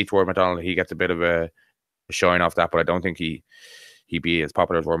Douglas Lima beats Rory McDonald, he gets a bit of a shine off that, but I don't think he'd be as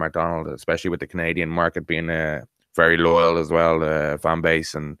popular as Rory McDonald, especially with the Canadian market being very loyal as well, fan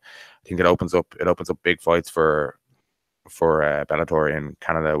base, and I think it opens up big fights for Bellator in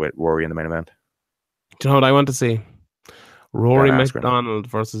Canada with Rory in the main event. Do you know what I want to see? Rory McDonald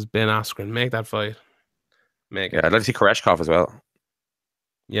versus Ben Askren. Make that fight. Make it. Yeah, I'd like to see Koreshkov as well.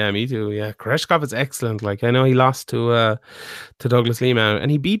 Yeah, me too. Yeah, Koreshkov is excellent. Like, I know he lost to Douglas Lima,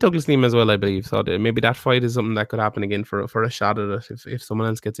 and he beat Douglas Lima as well, I believe. So maybe that fight is something that could happen again for a shot at it if someone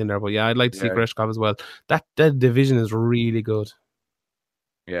else gets in there. But yeah, I'd like to see Koreshkov as well. That division is really good.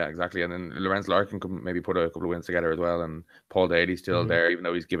 Yeah, exactly. And then Lorenz Larkin could maybe put a couple of wins together as well. And Paul Daly's still there, even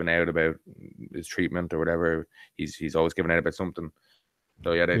though he's given out about his treatment or whatever. He's always given out about something.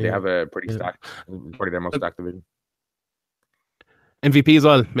 So yeah, they have a pretty stacked, probably their most stacked division. MVP as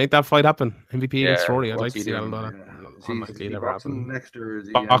well. Make that fight happen. MVP against Rory. I'd like to see that a lot. Next or is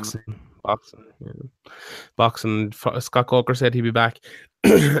he boxing. Scott Coker said he'd be back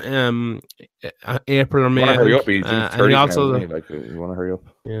April or May. Hurry up. He's and he also you want to hurry up.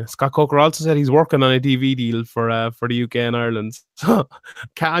 Yeah, Scott Coker also said he's working on a TV deal for the UK and Ireland. So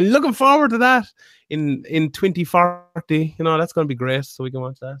I'm looking forward to that in 2040. You know, that's going to be great. So we can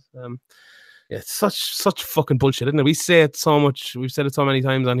watch that. Yeah, it's such fucking bullshit, isn't it? We say it so much. We've said it so many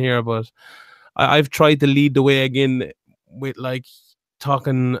times on here, but I've tried to lead the way again with like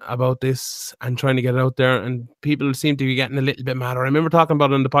talking about this and trying to get it out there, and people seem to be getting a little bit madder. I remember talking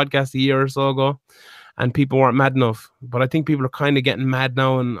about it on the podcast a year or so ago, and people weren't mad enough. But I think people are kind of getting mad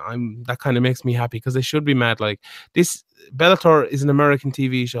now, and that kind of makes me happy because they should be mad. Like this, Bellator is an American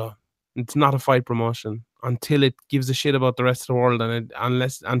TV show. It's not a fight promotion until it gives a shit about the rest of the world, and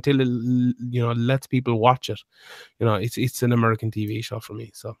until it lets people watch it. You know, it's an American TV show for me.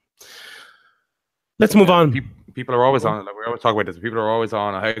 So let's move on. People are always on. Like we always talk about this. People are always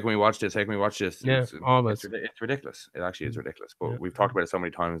on. How can we watch this? How can we watch this? Yeah, always. It's ridiculous. It actually is ridiculous. But we've talked about it so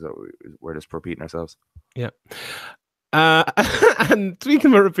many times that we're just repeating ourselves. Yeah. And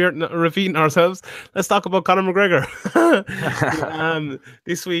speaking of repeating ourselves, let's talk about Conor McGregor.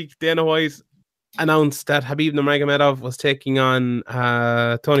 This week, Dana White announced that Khabib Nurmagomedov was taking on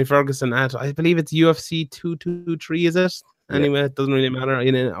Tony Ferguson at, I believe it's UFC 223, is it? Anyway, it doesn't really matter.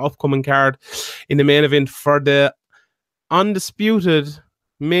 In an upcoming card in the main event for the undisputed,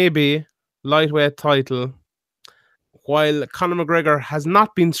 maybe, lightweight title, while Conor McGregor has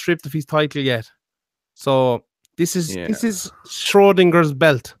not been stripped of his title yet. So this is Schrodinger's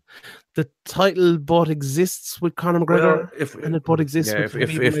belt. The title both exists with Conor McGregor, and it both exists with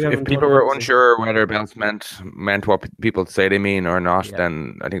if people were unsure whether belts meant what people say they mean or not,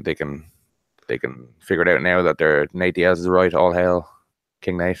 then I think they can figure it out now that Nate Diaz is right. All hail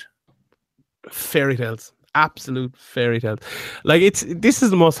King Nate. Fairy tales, absolute fairy tales. Like this is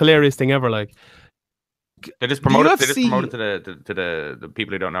the most hilarious thing ever. Like they just promoted to the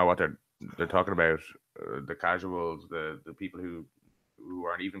people who don't know what they're talking about. The casuals, the people who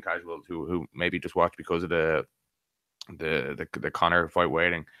aren't even casuals, who maybe just watch because of the Conor fight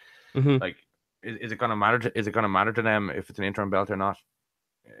waiting. Like, is it gonna matter? Is it gonna matter to them if it's an interim belt or not?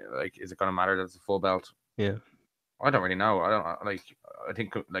 Like, is it gonna matter that it's a full belt? Yeah, I don't really know. I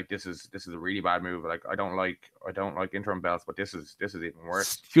think like this is a really bad move. Like, I don't like interim belts, but this is even worse.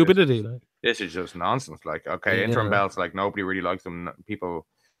 Stupidity. This is just nonsense. Like, okay, interim belts, like nobody really likes them. People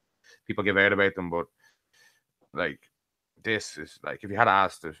give out about them, but like this is like, if you had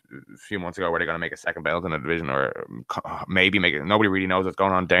asked a few months ago, were they going to make a second belt in a division, or maybe make it? Nobody really knows what's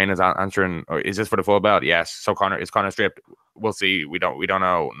going on. Dana's answering, or is this for the full belt? Yes. So is Conor stripped? We'll see. We don't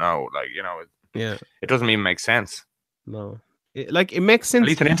know. No, like, you know, it doesn't even make sense. No, it makes sense. At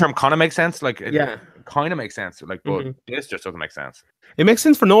least an interim kind of makes sense. Like, it kind of makes sense. Like, but this just doesn't make sense. It makes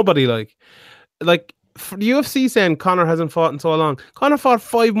sense for nobody. Like. For the UFC saying Conor hasn't fought in so long. Conor fought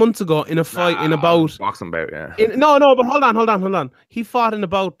 5 months ago in a fight in about boxing bout, yeah. No, but hold on. He fought in a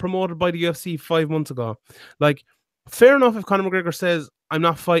bout promoted by the UFC 5 months ago. Like, fair enough if Conor McGregor says I'm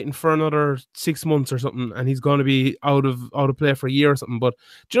not fighting for another 6 months or something, and he's going to be out of play for a year or something. But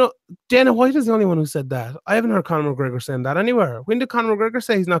do you know, Dana White is the only one who said that. I haven't heard Conor McGregor saying that anywhere. When did Conor McGregor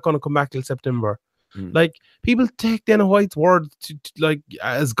say he's not going to come back till September? Like, people take Dana White's word to like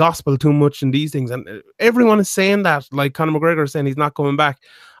as gospel too much in these things, and everyone is saying that. Like, Conor McGregor is saying he's not coming back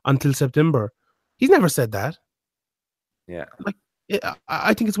until September. He's never said that. Yeah, like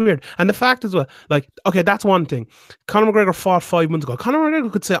I think it's weird, and the fact as well. Like, okay, that's one thing. Conor McGregor fought 5 months ago. Conor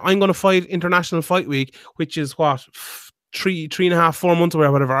McGregor could say, "I'm going to fight International Fight Week," which is what 3.5, 4 months away,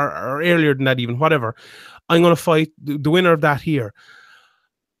 or whatever, or earlier than that, even whatever. I'm going to fight the winner of that here.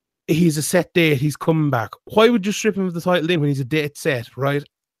 He's a set date. He's coming back. Why would you strip him of the title then when he's a date set, right?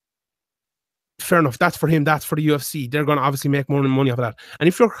 Fair enough. That's for him. That's for the UFC. They're going to obviously make more money off of that. And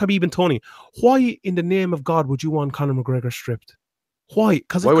if you're Khabib and Tony, why in the name of God would you want Conor McGregor stripped? Why?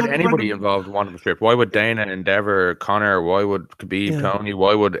 Because why would anybody involved want him stripped? Why would Dana, Endeavor, Conor? Why would Khabib, Tony?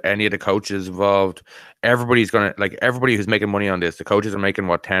 Why would any of the coaches involved? Everybody's going to, like, everybody who's making money on this, the coaches are making,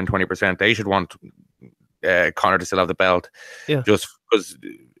 10-20%. They should want Conor to still have the belt, just because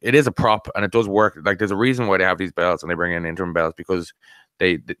it is a prop and it does work. Like there's a reason why they have these belts and they bring in interim belts, because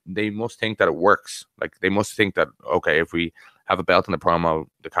they must think that it works. Like they must think that, okay, if we have a belt in the promo,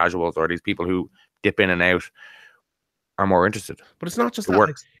 the casuals or these people who dip in and out are more interested. But it's not just that.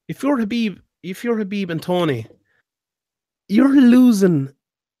 Like, if you're Habib and Tony, you're losing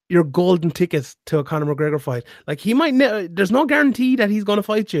your golden ticket to a Conor McGregor fight. Like he might, there's no guarantee that he's going to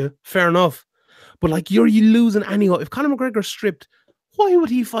fight you. Fair enough. But like you losing anyhow. If Conor McGregor's stripped, why would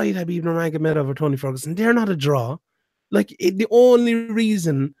he fight Habib Nurmagomedov or Tony Ferguson? They're not a draw. Like the only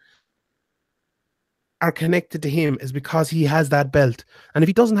reason are connected to him is because he has that belt. And if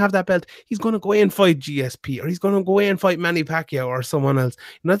he doesn't have that belt, he's going to go away and fight GSP, or he's going to go away and fight Manny Pacquiao or someone else.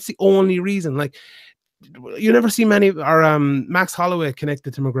 And that's the only reason. Like you never see Max Holloway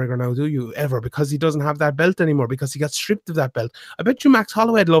connected to McGregor now, do you? Ever? Because he doesn't have that belt anymore, because he got stripped of that belt. I bet you Max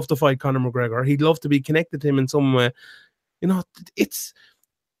Holloway would love to fight Conor McGregor. He'd love to be connected to him in some way. You know,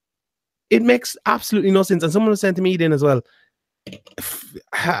 it makes absolutely no sense. And someone was saying to me then as well,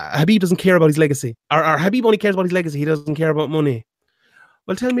 Habib doesn't care about his legacy, or Habib only cares about his legacy. He doesn't care about money.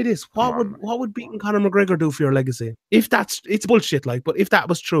 Well, tell me this: what would beating Conor McGregor do for your legacy? If it's bullshit, like, but if that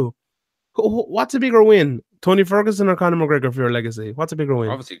was true, what's a bigger win, Tony Ferguson or Conor McGregor for your legacy? What's a bigger win?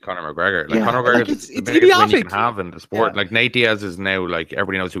 Obviously, Conor McGregor. Like Conor McGregor is the biggest win you can have in the sport. Yeah. Like Nate Diaz is now like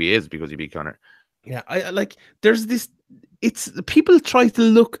everybody knows who he is because he beat Conor. Yeah, I like. There's this. It's people try to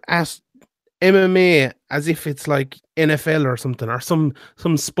look at MMA as if it's like NFL or something, or some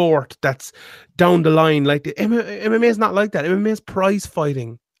sport that's down the line. Like the MMA is not like that. MMA is prize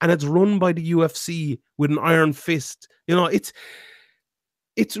fighting, and it's run by the UFC with an iron fist. You know, it's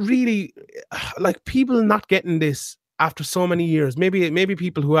really like people not getting this after so many years. Maybe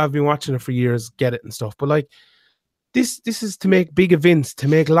people who have been watching it for years get it and stuff. But like this is to make big events, to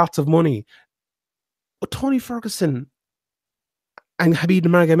make lots of money. But Tony Ferguson and Habib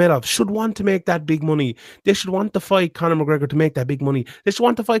Nurmagomedov should want to make that big money. They should want to fight Conor McGregor to make that big money. They should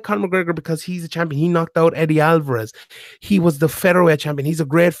want to fight Conor McGregor because he's a champion. He knocked out Eddie Alvarez. He was the featherweight champion. He's a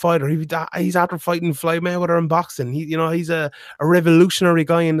great fighter. He's after fighting Floyd Mayweather in boxing. He's a revolutionary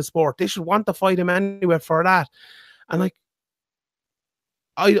guy in the sport. They should want to fight him anyway for that. And like,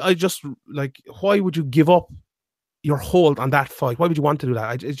 I just like, why would you give up your hold on that fight? Why would you want to do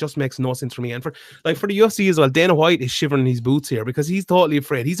that? It just makes no sense for me. And for the UFC as well, Dana White is shivering in his boots here because he's totally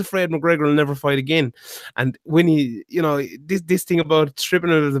afraid. He's afraid McGregor will never fight again. And when he, this thing about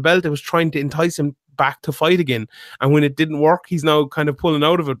stripping it of the belt, it was trying to entice him back to fight again. And when it didn't work, he's now kind of pulling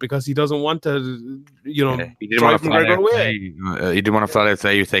out of it because he doesn't want to, he didn't want to McGregor away. He didn't want to flat out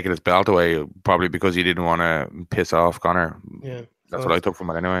say he was taking his belt away, probably because he didn't want to piss off Conor. Yeah, that's what I took from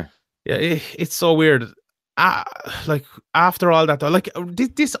it anyway. Yeah, it's so weird. Like after all that, though, like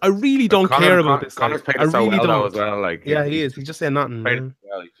this, I really don't care about this. Conor's paid so well though as well. Like, yeah, he is. He's just saying nothing.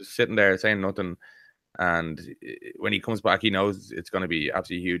 Well, he's just sitting there saying nothing. And when he comes back, he knows it's going to be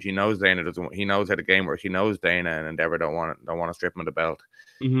absolutely huge. He knows Dana doesn't. He knows how the game works. He knows Dana and Endeavor don't want to strip him of the belt.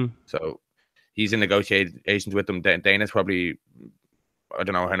 Mm-hmm. So he's in negotiations with them. Dana's probably, I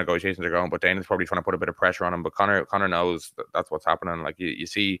don't know how negotiations are going, but Dana's probably trying to put a bit of pressure on him. But Conor knows that's what's happening. Like you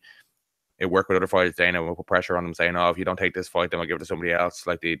see. It worked with other fighters. Dana will put pressure on them, saying, "Oh, if you don't take this fight, then I'll give it to somebody else."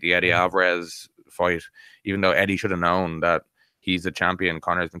 Like the Eddie Alvarez fight, even though Eddie should have known that he's a champion.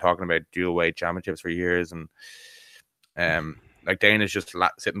 Conor's been talking about dual weight championships for years, and like Dana's just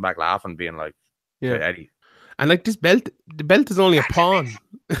sitting back laughing, being like, "Yeah, Eddie." And like the belt is only a pawn.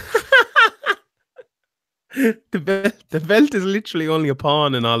 The belt is literally only a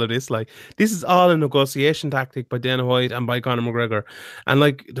pawn in all of this. Like this is all a negotiation tactic by Dana White and by Conor McGregor. And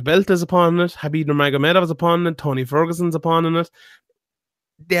like the belt is a pawn in it. Habib Nurmagomedov is a pawn in it. Tony Ferguson's a pawn in it.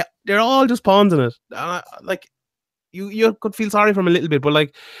 They're all just pawns in it. Like you could feel sorry for them a little bit, but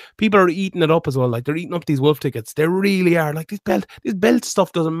like people are eating it up as well. Like they're eating up these wolf tickets. They really are. Like this belt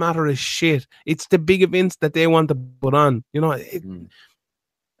stuff doesn't matter a shit. It's the big events that they want to put on.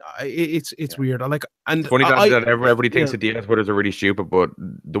 It's weird. I like, and funny that everybody thinks the Diaz brothers are really stupid, but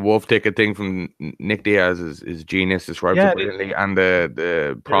the wolf ticket thing from Nick Diaz is genius, describes it brilliantly, and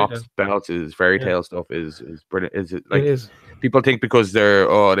the props belts is fairy tale stuff is brilliant. Is it like people think because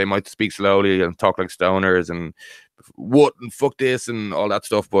they might speak slowly and talk like stoners and what and fuck this and all that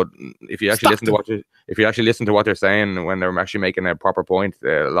stuff, but if you actually listen to what they're saying when they're actually making a proper point,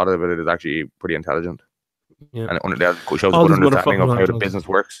 a lot of it is actually pretty intelligent. Yeah. And that shows a good understanding of how the business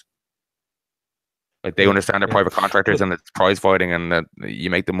works. Like they understand they're private contractors and it's prize fighting, and that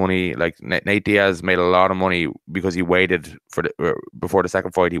you make the money. Like Nate Diaz made a lot of money because he waited before the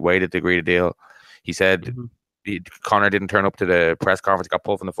second fight. He waited to agree to deal. He said Conor didn't turn up to the press conference, got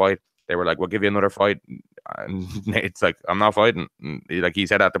pulled from the fight. they were like, "We'll give you another fight," and Nate's like, "I'm not fighting." And he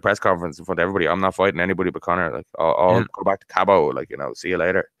said at the press conference in front of everybody, "I'm not fighting anybody but Conor. Like, I'll go back to Cabo. Like, see you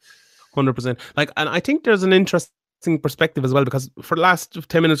later." 100%. And I think there's an interesting perspective as well, because for the last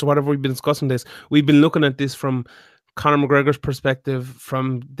 10 minutes or whatever we've been discussing this, we've been looking at this from Conor McGregor's perspective,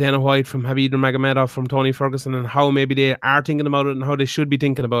 from Dana White, from Khabib Nurmagomedov, from Tony Ferguson, and how maybe they are thinking about it and how they should be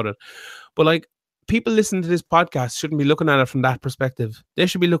thinking about it. But people listening to this podcast shouldn't be looking at it from that perspective. They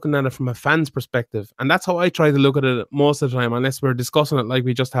should be looking at it from a fan's perspective. And that's how I try to look at it most of the time, unless we're discussing it like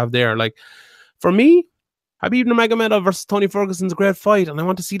we just have there. Like, for me, Khabib Nurmagomedov versus Tony Ferguson is a great fight, and I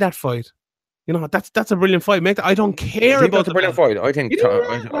want to see that fight. That's a brilliant fight. I don't care about the brilliant fight. I think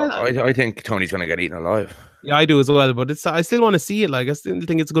I think Tony's gonna get eaten alive. Yeah, I do as well. But I still want to see it. I still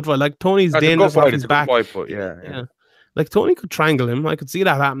think it's a good fight. Tony's dangerous off his back. But yeah. Tony could triangle him. I could see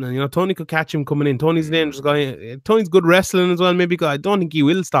that happening. Tony could catch him coming in. Tony's a dangerous guy. Tony's good wrestling as well. Maybe I don't think he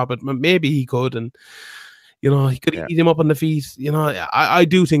will stop it, but maybe he could. And he could eat him up on the feet. I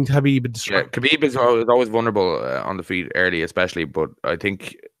do think Khabib would destroy. Yeah, Khabib is always vulnerable on the feet early, especially. But I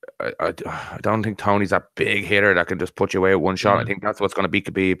think I don't think Tony's that big hitter that can just put you away at one shot. I think that's what's going to beat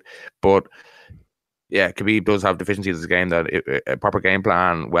Khabib. But yeah, Khabib does have deficiencies in his game that a proper game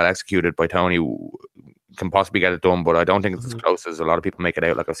plan, well executed by Tony, can possibly get it done. But I don't think it's as close as a lot of people make it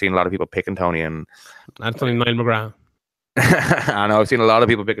out. I've seen a lot of people picking Tony and Anthony Niall McGrath. I know I've seen a lot of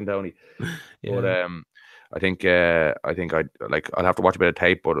people picking Tony. Yeah. But I think I'll have to watch a bit of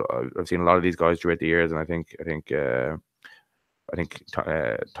tape, but I've seen a lot of these guys throughout the years, and I think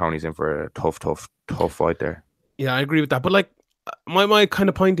Tony's in for a tough fight there. Yeah, I agree with that. But my kind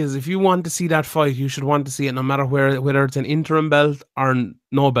of point is, if you want to see that fight, you should want to see it no matter whether it's an interim belt or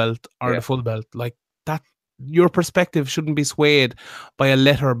no belt or the full belt. That, your perspective shouldn't be swayed by a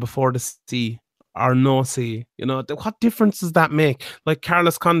letter before the C or no C. What difference does that make? Like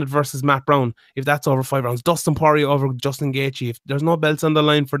Carlos Condit versus Matt Brown, if that's over 5 rounds. Dustin Poirier over Justin Gaethje, if there's no belts on the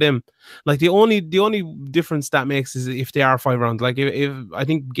line for them. The only difference that makes is if they are 5 rounds. If I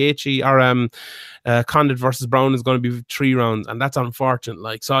think Gaethje or Condit versus Brown is going to be 3 rounds, and that's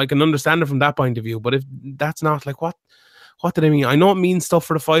unfortunate. So I can understand it from that point of view. But if that's not, what do they mean? I know it means stuff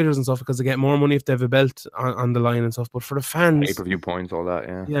for the fighters and stuff because they get more money if they have a belt on the line and stuff. But for the fans, pay-per-view points, all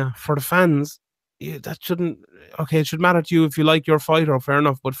that, yeah, for the fans, that shouldn't. Okay, it should matter to you if you like your fighter, fair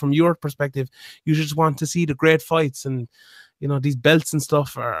enough. But from your perspective, you just want to see the great fights, and these belts and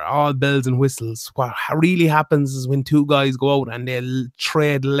stuff are all bells and whistles. What really happens is when 2 guys go out and they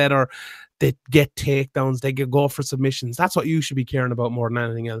trade leather, they get takedowns, they go for submissions. That's what you should be caring about more than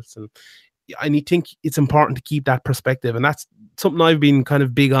anything else. And I think it's important to keep that perspective, and that's something I've been kind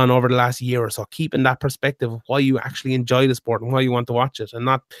of big on over the last year or so, keeping that perspective of why you actually enjoy the sport and why you want to watch it, and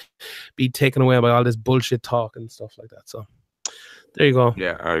not be taken away by all this bullshit talk and stuff like that. So there you go.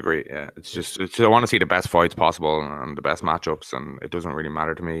 Yeah, I agree. Yeah, I want to see the best fights possible and the best matchups, and it doesn't really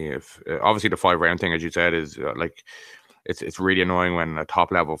matter to me if obviously the 5 round thing, as you said, is it's really annoying when a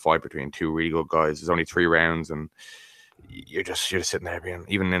top level fight between 2 really good guys is only 3 rounds, and you're just sitting there being,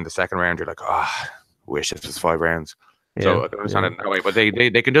 even in the second round, you're like, wish this was 5 rounds. Yeah, so I don't understand it that way, but they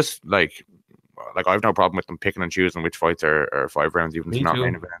can just I have no problem with them picking and choosing which fights are 5 rounds, even if it's not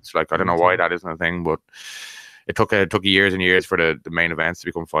main events. I don't know why that isn't a thing, but it took years and years for the main events to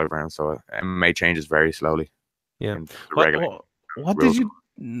become 5 rounds. So MMA changes very slowly. Yeah. What did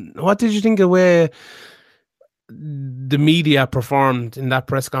you think of where the media performed in that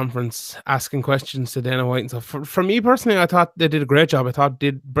press conference, asking questions to Dana White and stuff? For me personally, I thought they did a great job. I thought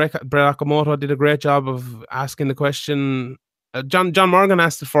Brett Okamoto did a great job of asking the question. John Morgan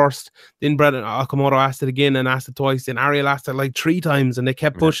asked it first, then Brett Okamoto asked it again and asked it twice, then Ariel asked it 3 times, and they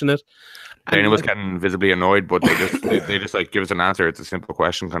kept pushing it. Dana was getting visibly annoyed, but they just give us an answer. It's a simple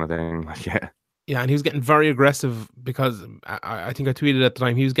question kind of thing. Yeah, and he was getting very aggressive because I think I tweeted at the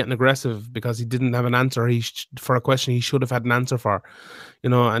time, he was getting aggressive because he didn't have an answer for a question he should have had an answer for,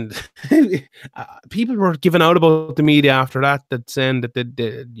 and people were giving out about the media after that saying that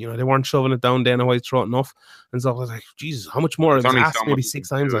they weren't shoving it down Dana White's throat enough and stuff. I was like, Jesus, how much more? It was asked maybe 6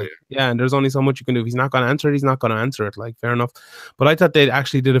 times. And there's only so much you can do. If he's not going to answer it, he's not going to answer it. Fair enough. But I thought they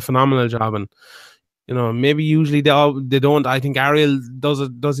actually did a phenomenal job, and maybe usually they don't. I think Ariel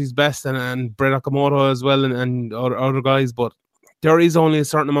does his best, and Brett Okamoto as well, and other guys. But there is only a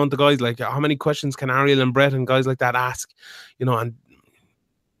certain amount of guys. How many questions can Ariel and Brett and guys like that ask? And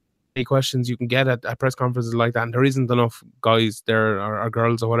any questions you can get at press conferences like that, and there isn't enough guys there or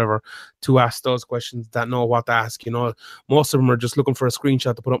girls or whatever to ask those questions that know what to ask. Most of them are just looking for a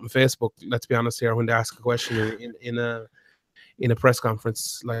screenshot to put up on Facebook. Let's be honest here, when they ask a question in a press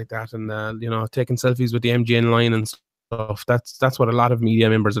conference like that, and taking selfies with the MGN line and stuff. That's what a lot of media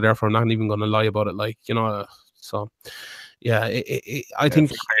members are there for. I'm not even going to lie about it. Like, you know, so yeah, I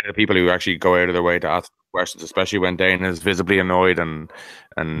think the people who actually go out of their way to ask questions, especially when Dane is visibly annoyed and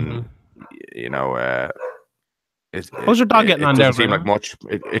you know, how's your dog getting on there? It doesn't seem like much.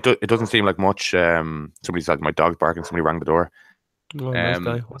 It doesn't seem like much. Somebody said my dog's barking. Somebody rang the door. Oh, nice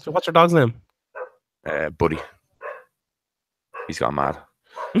guy. What's your dog's name? Buddy. He's gone mad.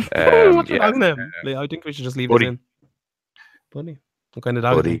 What's your dog's name? I think we should just leave Buddy. it in. Buddy. What kind of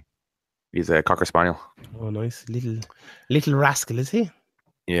dog? Buddy. He's a Cocker Spaniel. Oh, nice. Little rascal, is he?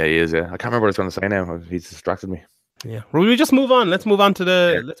 Yeah, he is. Yeah, I can't remember what I was going to say now. He's distracted me. Yeah. Will we just move on? Let's move on to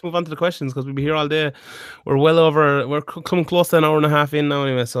the questions, because we'll be here all day. We're coming close to an hour and a half in now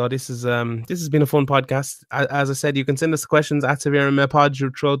anyway. So this has been a fun podcast. As I said, you can send us the questions at Severe MMA Pod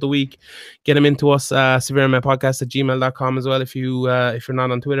throughout the week. Get them into us, severemapodcast@gmail.com as well if you're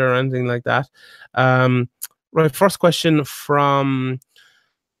not on Twitter or anything like that. Right, first question from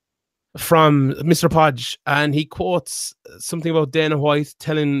Mr. Podge, and he quotes something about Dana White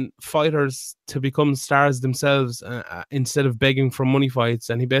telling fighters to become stars themselves instead of begging for money fights.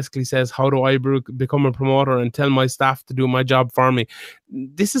 And he basically says, how do I become a promoter and tell my staff to do my job for me?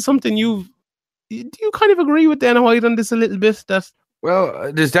 This is something do you kind of agree with Dana White on this a little bit?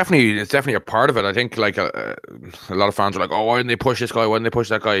 Well, it's definitely a part of it. I think like a lot of fans are like, oh, why didn't they push this guy? Why didn't they push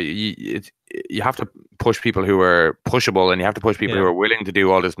that guy? You have to push people who are pushable, and you have to push people who are willing to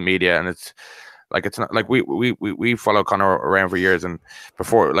do all this media. And it's not like we follow Conor around for years, and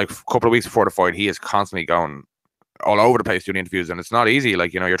before, like a couple of weeks before the fight, he is constantly going all over the place doing interviews, and it's not easy.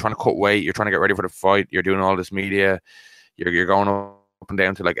 Like, you know, you're trying to cut weight, you're trying to get ready for the fight, you're doing all this media, you're going up and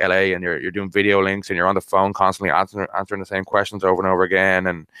down to like LA, and you're doing video links, and you're on the phone constantly answering the same questions over and over again,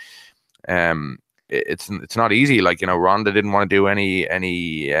 and it's not easy. Like, you know, Ronda didn't want to do any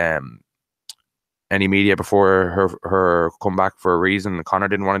media before her comeback for a reason. Conor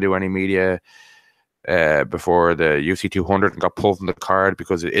didn't want to do any media before the UFC 200 and got pulled from the card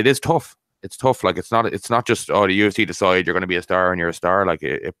because it is tough. It's tough. Like, it's not just, oh, the UFC decide you're going to be a star and you're a star. Like,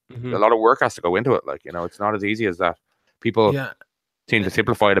 a lot of work has to go into it. Like, you know, it's not as easy as that. People seem to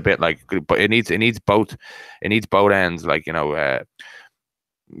simplify it a bit, like, but it needs both ends. Like, you know,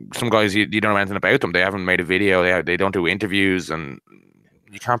 some guys you don't know anything about them. They haven't made a video. They don't do interviews, and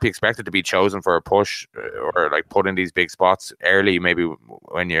you can't be expected to be chosen for a push or like put in these big spots early. Maybe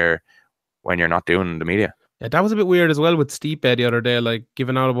when you're not doing the media. Yeah, that was a bit weird as well with Stipe the other day, like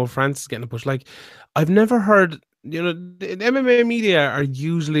giving out about Francis getting a push. Like, I've never heard, you know, the MMA media are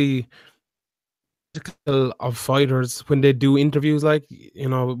usually of fighters when they do interviews. Like, you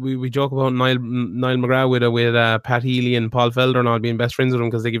know, we joke about Niall McGrath with Pat Healy and Paul Felder and all being best friends with him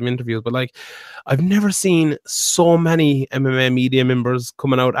because they give him interviews. But like, I've never seen so many MMA media members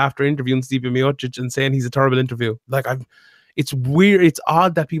coming out after interviewing Stipe Miocic and saying he's a terrible interview. Like, it's weird. It's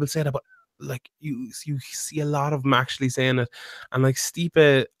odd that people say that, but like you see a lot of them actually saying it. And like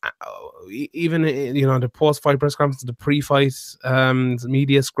Stipe, even, you know, the post-fight press conference, the pre-fight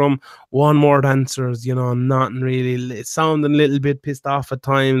media scrum, one word answers, you know, nothing really, sounding a little bit pissed off at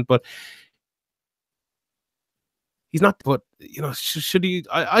times, but he's not. But, you know, should he?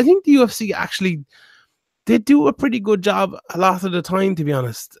 I think the UFC actually, they do a pretty good job a lot of the time, to be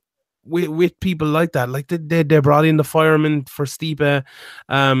honest, with people like that. Like they brought in the fireman for Stipe,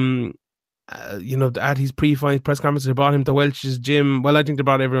 you know, at his pre-fight press conference, they brought him to Welch's gym. Well, I think they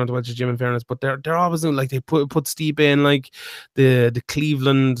brought everyone to Welch's gym, in fairness, but they're always doing, like, they put Stipe in like the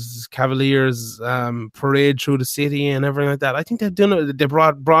Cleveland Cavaliers parade through the city and everything like that. I think they've done it. They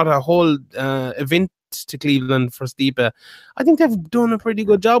brought a whole event to Cleveland for Stipe. I think they've done a pretty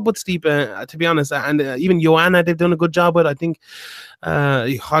good job with Stipe, to be honest. And even Joanna, they've done a good job with. I think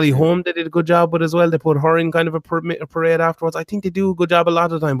Holly Holm, they did a good job with as well. They put her in kind of a parade afterwards. I think they do a good job a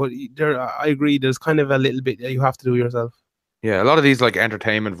lot of the time, but I agree, there's kind of a little bit that you have to do yourself. Yeah, a lot of these like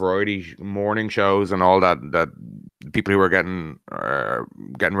entertainment variety morning shows and all that people who are getting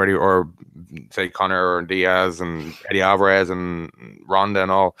ready, or say Conor or Diaz and Eddie Alvarez and Ronda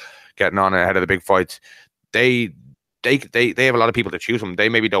and all getting on ahead of the big fights, they have a lot of people to choose from. They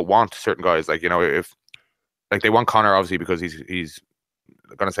maybe don't want certain guys, like, you know, if like they want Conor obviously because he's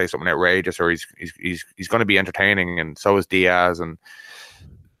going to say something outrageous, or he's going to be entertaining, and so is Diaz, and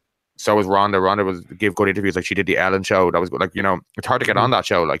so is Ronda. Ronda was give good interviews, like she did the Ellen show. That was good. Like, you know, it's hard to get on that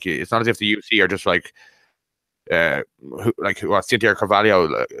show. Like, it's not as if the UFC are just like Cynthia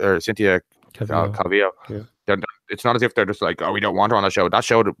Carvalho or Cynthia Calvillo. Yeah. It's not as if they're just like, oh, we don't want her on that show. That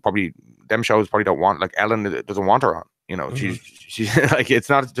show them shows probably don't want, like, Ellen doesn't want her on. You know, she's like, it's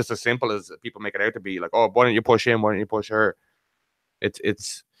not just as simple as people make it out to be. Like, oh, why don't you push him? Why don't you push her?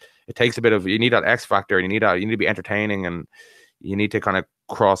 It's it takes a bit of, you need that X factor, and you need to be entertaining, and you need to kind of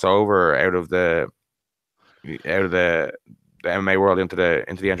cross over out of the MMA world into the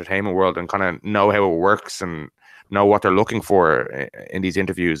entertainment world, and kind of know how it works and know what they're looking for in these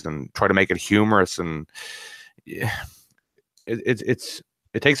interviews, and try to make it humorous. And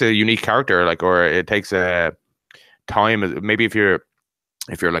it takes a unique character, like, or it takes a time. Maybe if you're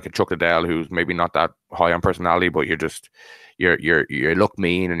like a Chuck Liddell, who's maybe not that high on personality, but you look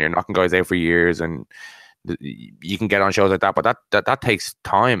mean and you're knocking guys out for years, and you can get on shows like that. But that takes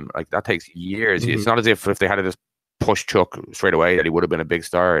time. Like, that takes years. It's not as if they had to just push Chuck straight away that he would have been a big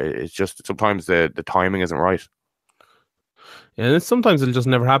star. It's just sometimes the timing isn't right. Yeah, and sometimes it'll just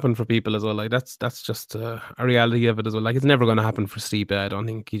never happen for people as well. Like, that's just a reality of it as well. Like, it's never going to happen for Stipe. I don't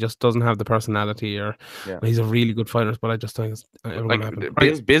think. He just doesn't have the personality, or he's a really good fighter, but I just think it's never going to happen.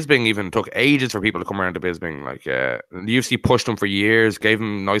 Bisping even took ages for people to come around to Bisping. Like, the UFC pushed him for years, gave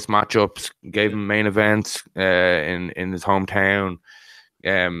him nice matchups, gave him main events in his hometown.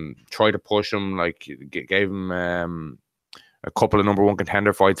 Tried to push him, like, gave him a couple of number one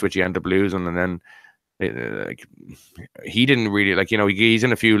contender fights, which he ended up losing, and then. Like, he didn't really, like, he's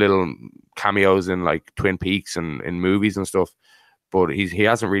in a few little cameos in like Twin Peaks and in movies and stuff, but he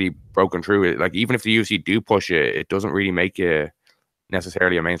hasn't really broken through it. Like, even if the UFC do push it, it doesn't really make you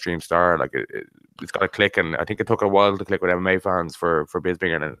necessarily a mainstream star. Like, it's got to click, and I think it took a while to click with MMA fans for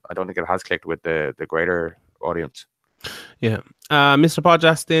Bisping, and I don't think it has clicked with the greater audience. Yeah. Mr. Podge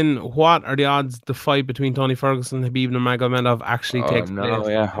asked in, what are the odds the fight between Tony Ferguson and Khabib Nurmagomedov actually takes place?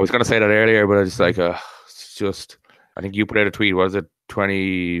 Yeah, I was going to say that earlier, but it's like, it's just, I think you put out a tweet, was it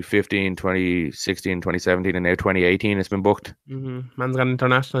 2015, 2016, 2017, and now 2018 it's been booked. Man's got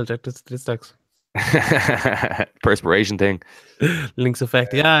international, check the statistics. Perspiration thing. Links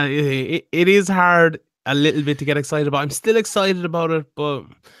effect. Yeah, it is hard a little bit to get excited about. I'm still excited about it, but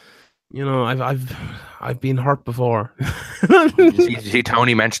I've been hurt before. you see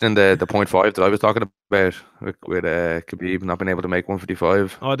Tony mentioning the 0.5 that I was talking about with Khabib not being able to make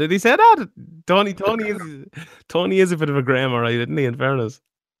 155. Oh, did he say that? Tony is a bit of a Graham, alright, isn't he? In fairness,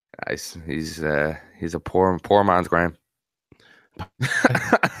 he's a poor man's Graham.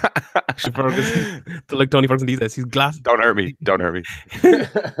 Ferguson, to like Tony Ferguson these days, his glasses. Don't hurt me.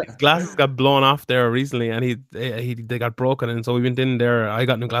 His glasses got blown off there recently, and they got broken, and so we went in there. I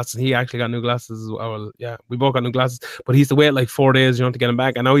got new glasses. He actually got new glasses as well. Well, yeah, we both got new glasses, but he used to wait like 4 days, to get them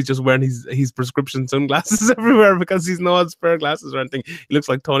back, and now he's just wearing his prescription sunglasses everywhere because he's no spare glasses or anything. He looks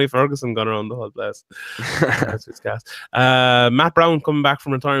like Tony Ferguson gone around the whole place. That's his gas. Matt Brown coming back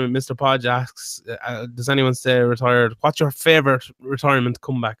from retirement. Mr. Podge asks, does anyone stay retired? What's your favorite retirement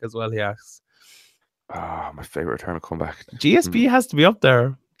comeback as well? He asks. My favorite retirement comeback. GSP has to be up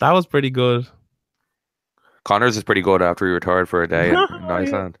there. That was pretty good. Connors is pretty good after he retired for a day in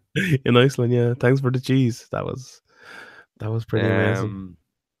Iceland. In Iceland, yeah. Thanks for the cheese. That was pretty amazing.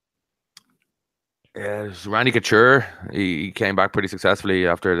 Yeah, Randy Couture. He came back pretty successfully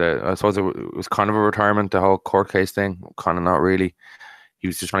after I suppose it was kind of a retirement, the whole court case thing. Kind of not really. He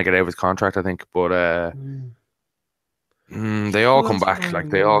was just trying to get out of his contract, I think. But they all come back. Like,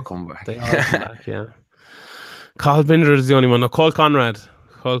 they all come back. They all come back, yeah. Carl Binder is the only one. No, Cole Conrad.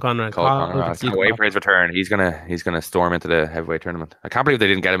 Can't wait for his return. He's gonna storm into the heavyweight tournament. I can't believe they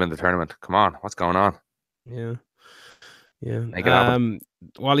didn't get him in the tournament. Come on, what's going on? Yeah. Make it happen.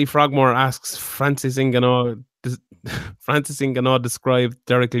 Wally Frogmore asks, Francis Ngannou described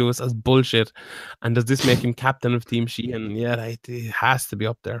Derek Lewis as bullshit, and does this make him captain of Team Sheehan? Yeah, it has to be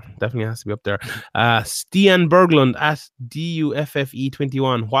up there. Definitely has to be up there. Stian Berglund at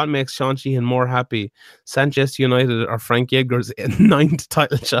DUFFE21. What makes Sean Sheehan more happy? Sanchez United or Frank Yeager's 9th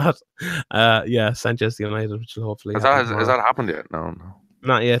title shot? Yeah, Sanchez United, which will hopefully has that happened yet? No.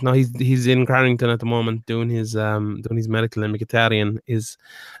 Not yet. No, he's in Carrington at the moment doing his medical, and Mkhitaryan is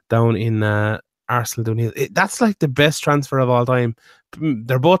down in Arsenal doing his. That's like the best transfer of all time.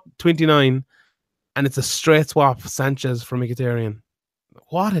 They're both 29, and it's a straight swap. Sanchez for Mkhitaryan.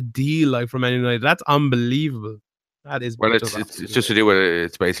 What a deal! Like, for Man United, that's unbelievable. That is. Well, it's just to do with it.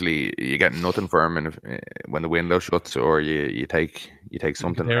 It's basically you get nothing for him, and when the window shuts, or you take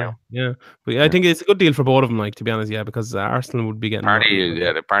something. Yeah, but I think it's a good deal for both of them. Like, to be honest, yeah, because Arsenal would be getting.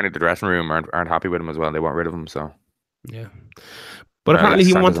 Apparently the dressing room aren't happy with him as well. They want rid of him, so. Yeah, but apparently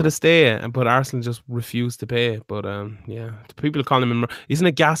he wanted to stay, but Arsenal just refused to pay. But yeah, people call him. Isn't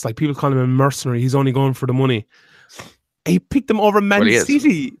it gas? Like, people call him a mercenary. He's only going for the money. He picked them over Man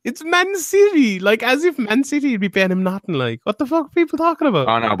City. It's Man City. Like, as if Man City would be paying him nothing. Like, what the fuck are people talking about?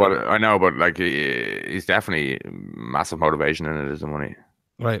 I know, but like, he's definitely massive motivation in it is the money.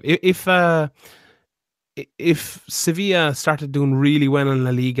 Right. If if Sevilla started doing really well in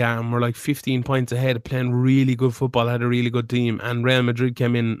La Liga and were like 15 points ahead, playing really good football, had a really good team, and Real Madrid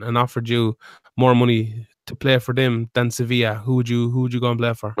came in and offered you more money to play for them than Sevilla, who would you go and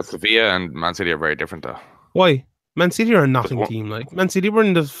play for? But Sevilla and Man City are very different, though. Why? Man City are a nothing team. Like Man City were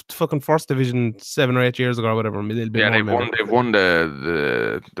in the fucking first division 7 or 8 years ago or whatever. A little bit more, they've won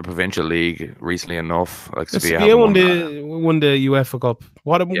the provincial league recently enough. Like Sevilla won the UEFA Cup.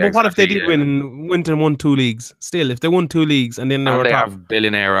 What if they did went and won 2 leagues? Still, if they won 2 leagues and then they have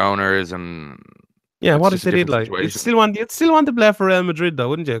billionaire owners and. Yeah, what if they did like? You'd still want to play for Real Madrid though,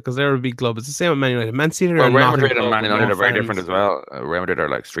 wouldn't you? Because they're a big club. It's the same with Man United. Man City are Real Madrid and Man United are very different as well. Real Madrid are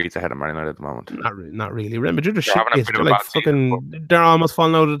like streets ahead of Man United at the moment. Not really. Real Madrid are shit. They're like fucking. They're almost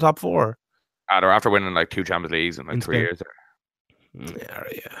falling out of the top 4. They're after winning like 2 Champions Leagues in like 3 years. Yeah.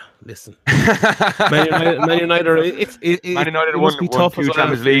 Listen, Man United. Man United won 2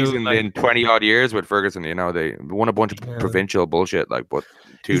 Champions Leagues in 20 odd years with Ferguson. You know, they won a bunch of provincial bullshit. Like, but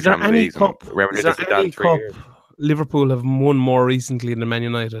 2 Champions Leagues. Is there any cup Liverpool have won more recently than Man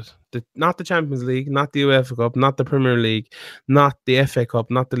United? Not the Champions League, not the UEFA Cup, not the Premier League, not the FA Cup,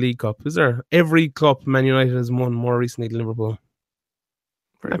 not the League Cup. Is there? Every cup Man United has won more recently than Liverpool.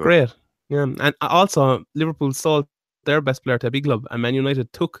 Great. Yeah, and also Liverpool sold their best player to a big club, and Man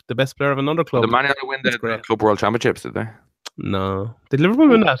United took the best player of another club. Did Man United win the Club World Championships, did they? No. Did Liverpool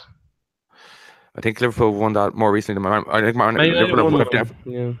win that? I think Liverpool won that more recently than Man. I think Liverpool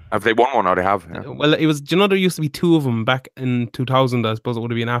have they won one? No, they have. Yeah. Well, it was. Do you know there used to be 2 of them back in 2000? I suppose it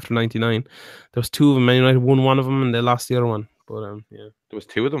would have been after 99. There was 2 of them. Man United won one of them, and they lost the other one. But yeah, there was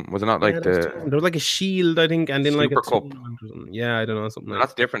 2 of them. Was it not like there was like a shield, I think, and then like a cup. Yeah, I don't know something.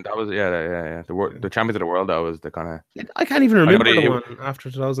 That's different. That was the champions of the world. That was the kind of. I can't even remember the one after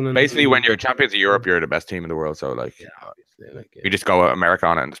 2000. Basically, when you're champions of Europe, you're the best team in the world. So like, you just go America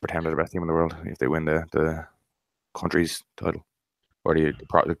on it and just pretend they're the best team in the world if they win the country's title or it's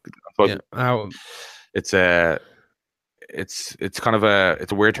kind of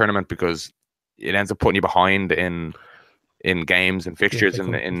it's a weird tournament because it ends up putting you behind in games and fixtures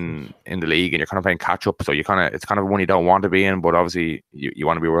in the league, and you're kind of playing catch up. So it's kind of one you don't want to be in, but obviously you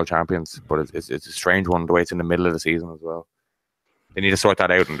want to be world champions. But it's a strange one the way it's in the middle of the season as well. They need to sort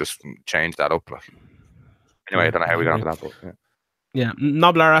that out and just change that up. Like. Anyway, I don't know how we got onto that, but yeah.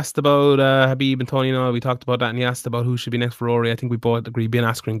 Noblar asked about Habib and Tony. We talked about that, and he asked about who should be next for Rory. I think we both agree. Ben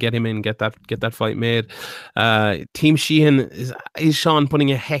Askren, get him in, get that fight made. Team Sheehan is Sean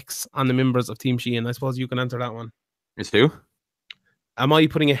putting a hex on the members of Team Sheehan? I suppose you can answer that one. It's who? Am I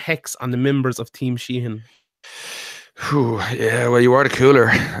putting a hex on the members of Team Sheehan? Yeah, well, you are the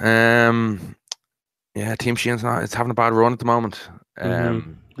cooler. Yeah, Team Sheehan's it's having a bad run at the moment.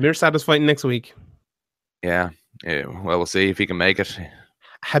 Mirsad is fighting next week. Yeah, well, we'll see if he can make it.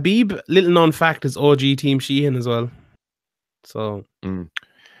 Habib, little known fact, is OG Team Sheehan as well. So,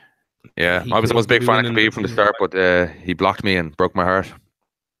 yeah, I was a big fan of Habib from the start, but he blocked me and broke my heart,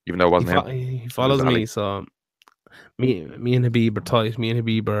 even though it wasn't him. He follows me, so me and Habib are tight. Me and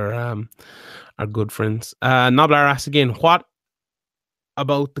Habib are good friends. Noblar asks again, what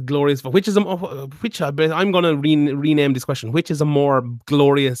about the glorious? I'm going to rename this question. Which is a more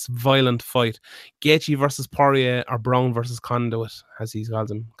glorious, violent fight? Gaethje versus Poirier or Brown versus Conduit, as he calls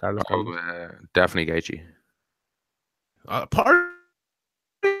him? Definitely Gaethje. Poirier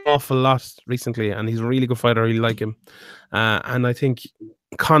awful lot recently, and he's a really good fighter. I really like him, and I think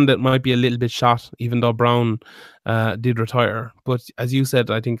Condit might be a little bit shot, even though Brown did retire. But as you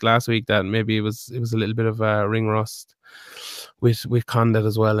said, I think last week that maybe it was a little bit of ring rust with Condit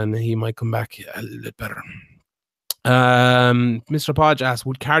as well, and he might come back a little bit better. Mr. Podge asks,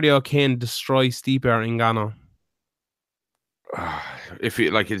 would Cardio Kane destroy Stipe or Ngannou? If he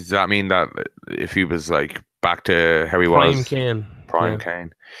does that mean that if he was like back to how he was Prime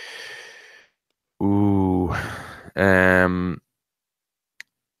Kane? Ooh, I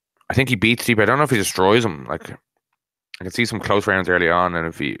think he beats Stipe. I don't know if he destroys him. Like, I can see some close rounds early on, and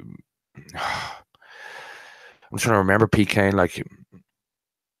if he, I'm trying to remember Pete Kane. Like, it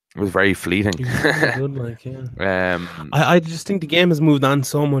was very fleeting. Good, yeah. I just think the game has moved on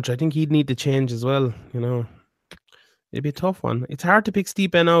so much. I think he'd need to change as well. It'd be a tough one. It's hard to pick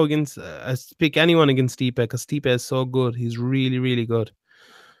Stipe now against pick anyone against Stipe because Stipe is so good. He's really, really good.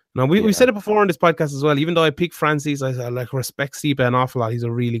 Now we said it before on this podcast as well. Even though I pick Francis, I respect Stipe an awful lot. He's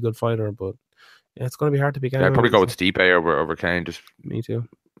a really good fighter, but yeah, it's going to be hard to pick. I'd probably go with Stipe over Kane. Just me too.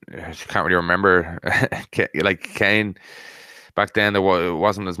 I can't really remember like Kane back then. There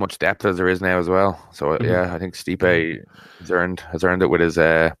wasn't as much depth as there is now as well. So yeah, I think Stipe has earned it with his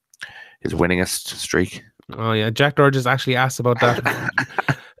winningest streak. Oh yeah, Jack Durges actually asked about that.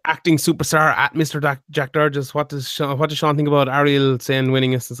 acting superstar at Mr. Jack Durgis. What does Sean think about Ariel saying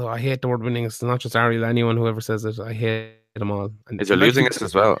winningest? And so I hate the word winningest. It's not just Ariel. Anyone who ever says it, I hate them all. And Is there losingest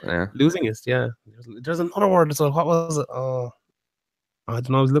as well? Yeah, losingest. Yeah, there's another word as well. What was it? Oh, I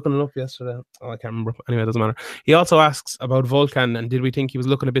don't know. I was looking it up yesterday. Oh, I can't remember. Anyway, it doesn't matter. He also asks about Volkan and did we think he was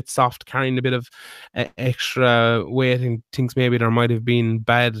looking a bit soft, carrying a bit of extra weight, and thinks maybe there might have been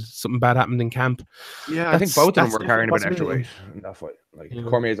something bad happened in camp. Yeah, I think both of them were carrying a bit extra weight in that fight. Like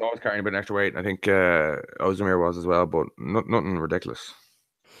Cormier is always carrying a bit extra weight. I think Ozdemir was as well, but nothing ridiculous.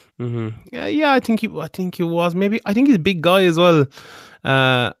 Mm-hmm. Yeah. I think he was. Maybe I think he's a big guy as well,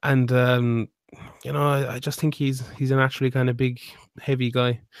 and. I just think he's a naturally kind of big, heavy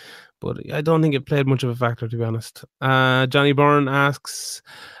guy, but I don't think it played much of a factor, to be honest. Johnny Byrne asks,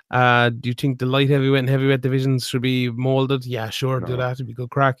 do you think the light heavyweight and heavyweight divisions should be molded? Yeah, sure, do that. It'd be good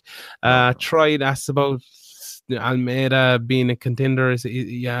crack. Tried asks about Almeida being a contender.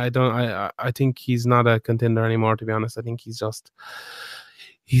 I think he's not a contender anymore, to be honest. I think he's just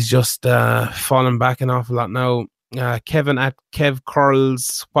fallen back an awful lot now. Kevin at Kev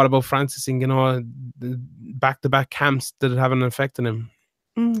Curls, what about Francis? The back-to-back camps, did it have an effect on him?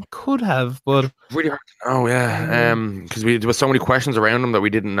 Could have, but really hard to know. Yeah, because there was so many questions around him that we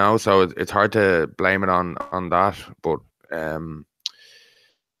didn't know, so it's hard to blame it on that. But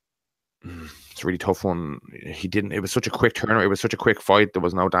it's a really tough one. He didn't. It was such a quick turnaround. It was such a quick fight. There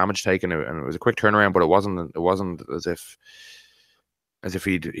was no damage taken, and it was a quick turnaround. But it wasn't as if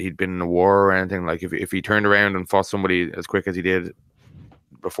he'd been in a war or anything. Like if he turned around and fought somebody as quick as he did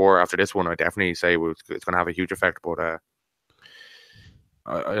before after this one, I'd definitely say it's going to have a huge effect. But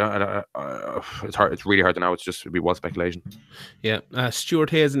it's hard. It's really hard to know. It'd be wild speculation. Yeah.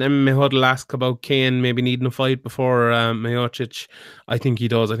 Stuart Hayes and MMA Huddle ask about Kane maybe needing a fight before Miocic. I think he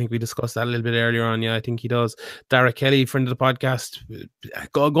does. I think we discussed that a little bit earlier on. Yeah, I think he does. Derek Kelly, friend of the podcast,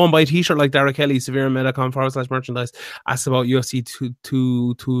 go and buy a t-shirt like Derek Kelly, severemeta.com/merchandise. Asks about UFC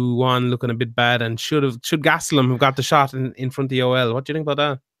 221 looking a bit bad, and should Gastelum have got the shot in front of the OL? What do you think about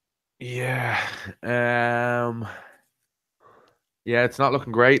that? Yeah. Yeah, it's not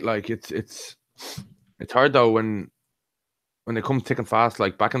looking great. Like it's hard though when they come thick and fast.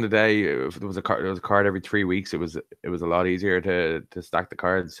 Like back in the day, if there was a card every 3 weeks, it was a lot easier to stack the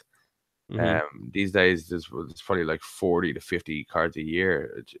cards. Mm-hmm. These days, there's probably like 40 to 50 cards a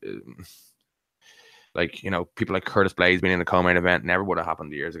year. Like people like Curtis Blades being in the co-main event never would have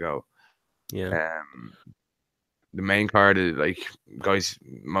happened years ago. Yeah. The main card is like guys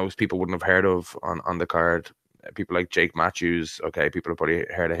most people wouldn't have heard of on the card. People like Jake Matthews, okay, people have probably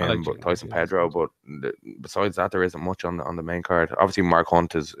heard of him, but Tyson Pedro. But besides that, there isn't much on the main card. Obviously, Mark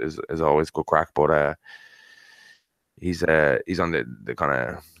Hunt is always good crack, but he's on the kind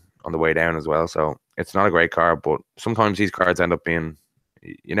of on the way down as well. So it's not a great card, but sometimes these cards end up being,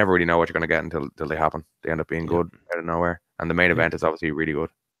 you never really know what you're going to get until they happen. They end up being good out of nowhere, and the main event is obviously really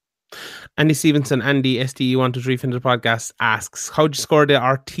good. Andy Stevenson, Andy STE123 from the podcast asks, how'd you score the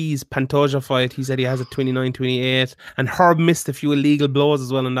Ortiz Pantoja fight? He said he has a 29-28, and Herb missed a few illegal blows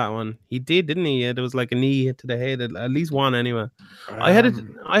as well in that one. He did, didn't he? There was like a knee hit to the head, at least one anyway. I had a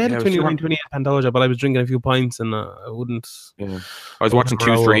 29-28 Pantoja, but I was drinking a few pints and I wouldn't. Yeah. I was watching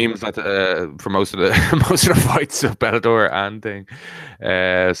two streams for most of the fights of Bellator and thing,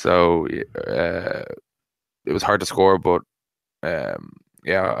 so it was hard to score, but.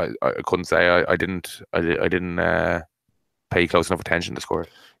 Yeah, I couldn't say I didn't pay close enough attention to score.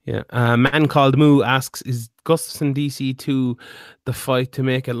 Yeah, Man Called Moo asks, is Gustafsson DC2 the fight to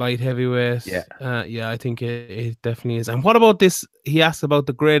make it light heavyweight? Yeah, I think it definitely is. And what about this? He asked about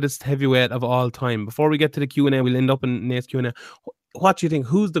the greatest heavyweight of all time. Before we get to the Q&A, we'll end up in Nate's Q&A. What do you think?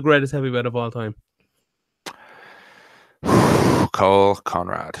 Who's the greatest heavyweight of all time? Cole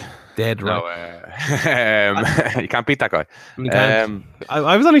Conrad. Dead right. No, you can't beat that guy.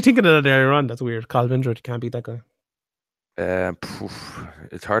 I was only thinking of that earlier on. That's weird. Carl Vindred, you can't beat that guy.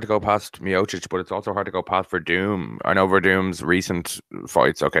 It's hard to go past Miocic, but it's also hard to go past Verdum. I know Verdum's recent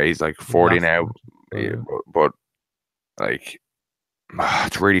fights. Okay, he's like 40 now, but like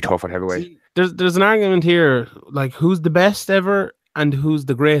it's really tough at heavyweight. See, there's an argument here, like who's the best ever and who's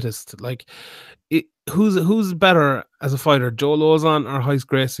the greatest. Like, who's better as a fighter, Joe Lauzon or Royce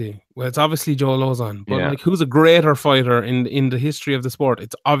Gracie? Well, it's obviously Joe Lauzon, but like, who's a greater fighter in the history of the sport?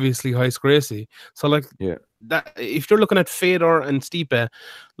 It's obviously Royce Gracie. So like, that if you're looking at Fedor and Stipe,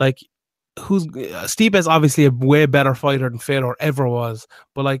 like Stipe is obviously a way better fighter than Fedor ever was,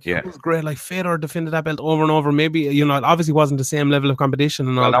 but like who's great? Like Fedor defended that belt over and over. Maybe it obviously wasn't the same level of competition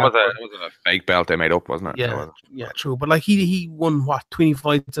and all that. That was a fake belt they made up, wasn't it? Yeah, true. But like he won 20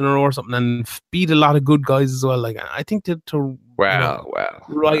 fights in a row or something, and beat a lot of good guys as well. Like I think to write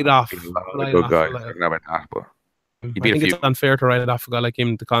off good guys. Never that, but. I think it's unfair to write it off a guy like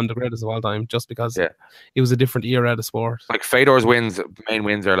him to call him the greatest of all time just because it was a different era of the sport. Like Fedor's main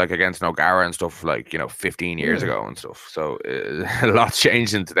wins are like against Nogara and stuff like 15 years ago and stuff. So a lot's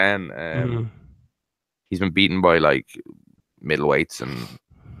changed since then. He's been beaten by like middleweights and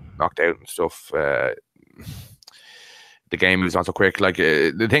knocked out and stuff. The game moves on so quick. Like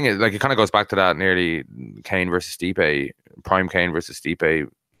the thing is, like it kind of goes back to that nearly Kane versus Stipe, prime Kane versus Stipe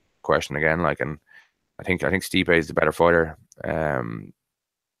question again. Like I think Stipe is the better fighter.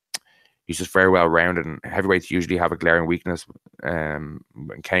 He's just very well rounded, and heavyweights usually have a glaring weakness. Kane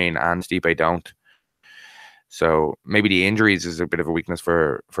and Stipe don't. So maybe the injuries is a bit of a weakness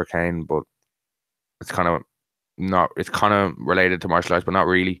for Kane, but it's kind of not. It's kind of related to martial arts, but not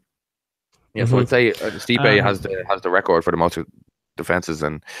really. Yeah, so I'd say Stipe has the record for the most defenses,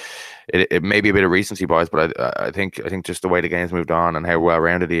 and it may be a bit of recency bias, but I think just the way the game's moved on and how well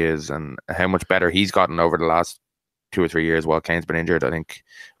rounded he is and how much better he's gotten over the last 2 or 3 years while Kane's been injured, I think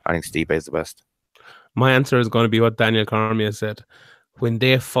Stipe is the best. My answer is going to be what Daniel Cormier said. When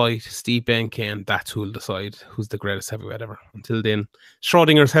they fight Stipe and Kane, that's who'll decide who's the greatest heavyweight ever. Until then,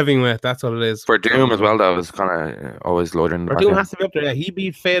 Schrodinger's heavyweight, that's what it is. For Doom as well, though, is kind of always loitering. For Doom has to be up there. Yeah, he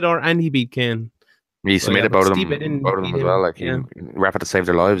beat Fedor and he beat Kane. He submitted both of them as well. Like ref had to save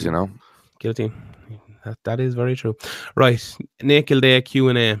their lives, Guilty. That is very true. Right, Nick Kildare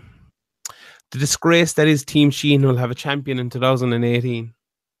Q&A. The disgrace that is Team Sheehan will have a champion in 2018.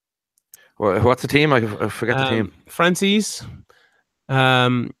 Well, what's the team? I forget the team. Francis.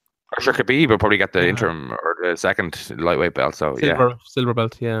 Sure, Khabib will probably get the interim or the second lightweight belt. So silver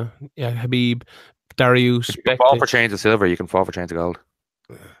belt. Yeah. Habib, Darius. You can fall for chains of silver. You can fall for chains of gold.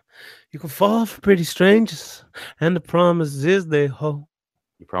 You can fall for pretty strangers, and the promise is they hold.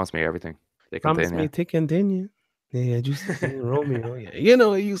 You promised me everything. They promised me to continue. Yeah, just Romeo. Yeah,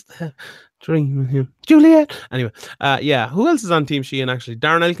 I used to have dream with him. Juliet. Anyway, who else is on Team Sheehan actually?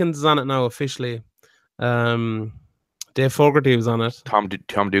 Darren Elkins is on it now officially. Dave Fogarty was on it. Tom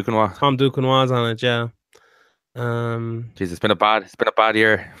Duquesnoy. Tom Duquesnoy is on it. Yeah. It's been a bad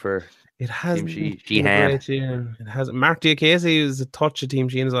year for. It has Team Sheehan. It has. Mark Diakese is a touch of Team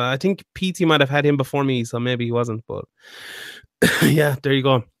Sheehan as well. I think PT might have had him before me, so maybe he wasn't. But yeah, there you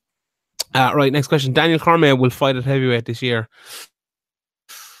go. Right, next question. Daniel Cormier will fight at heavyweight this year.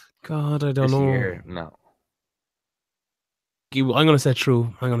 God, I don't know. Year, no. I'm going to say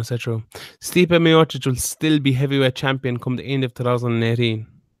true. Stipe Miocic will still be heavyweight champion come the end of 2018.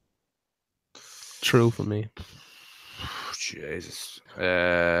 True for me. Jesus.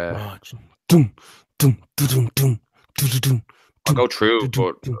 I'll go true,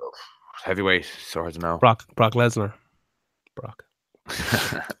 but heavyweight, so hard to know. Brock Lesnar.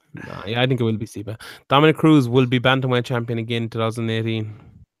 I think it will be Stipe. Dominic Cruz will be bantamweight champion again in 2018.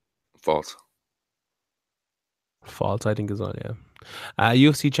 False, I think as well, yeah.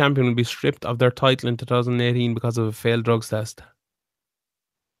 UFC champion will be stripped of their title in 2018 because of a failed drugs test.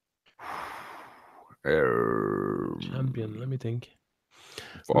 Champion, let me think.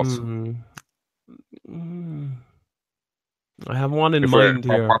 False. I have one in mind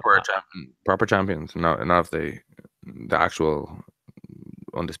here. Proper champions, not of the actual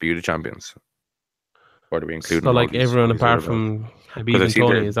undisputed champions. Or do we include? So like everyone apart from Habib and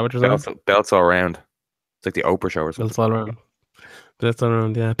Tony, is that what you're saying? Belts all around. It's like the Oprah show or something. Belts all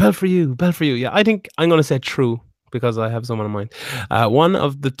around, yeah. Belt for you. Yeah, I think I'm going to say true because I have someone in mind. One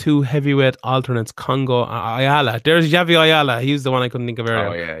of the two heavyweight alternates, Congo Ayala. There's Javi Ayala. He's the one I couldn't think of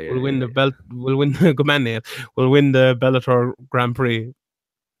earlier. Oh, yeah. Will win the belt. Will win the good man name. Will win the Bellator Grand Prix.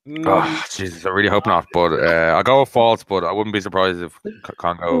 Oh, Jesus, I really hope not. But I'll go with false, but I wouldn't be surprised if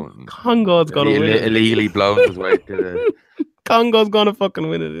Congo's going to win it. Illegally blows his way to the... Congo's going to fucking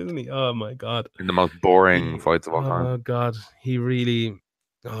win it, isn't he? Oh, my God. In the most boring fights of all time. Oh, God. He really...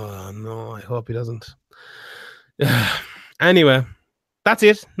 Oh, no. I hope he doesn't. Anyway, that's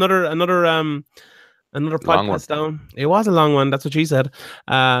it. Another podcast down. It was a long one. That's what she said.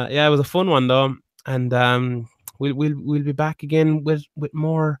 It was a fun one, though. And we'll be back again with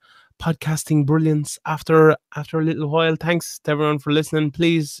more podcasting brilliance after a little while. Thanks to everyone for listening.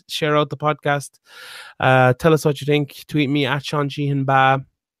 Please share out the podcast. Tell us what you think. Tweet me at Sean Sheehan Ba.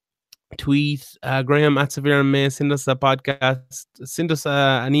 Tweet Graham at Severe May. Send us a podcast. Send us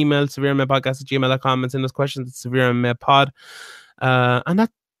an email, severemmaypodcast@gmail.com, and send us questions at severemmaypod. And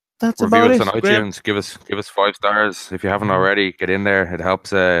that's Review about us it. on Graham. iTunes. Give us 5 stars if you haven't already. Get in there. It helps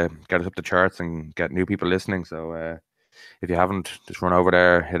get us up the charts and get new people listening. So if you haven't, just run over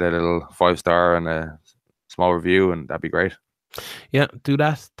there, hit a little 5-star and a small review, and that'd be great. Yeah, do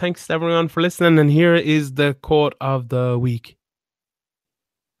that. Thanks everyone for listening. And here is the quote of the week.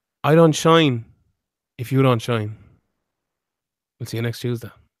 I don't shine if you don't shine. We'll see you next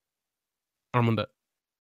Tuesday or Monday.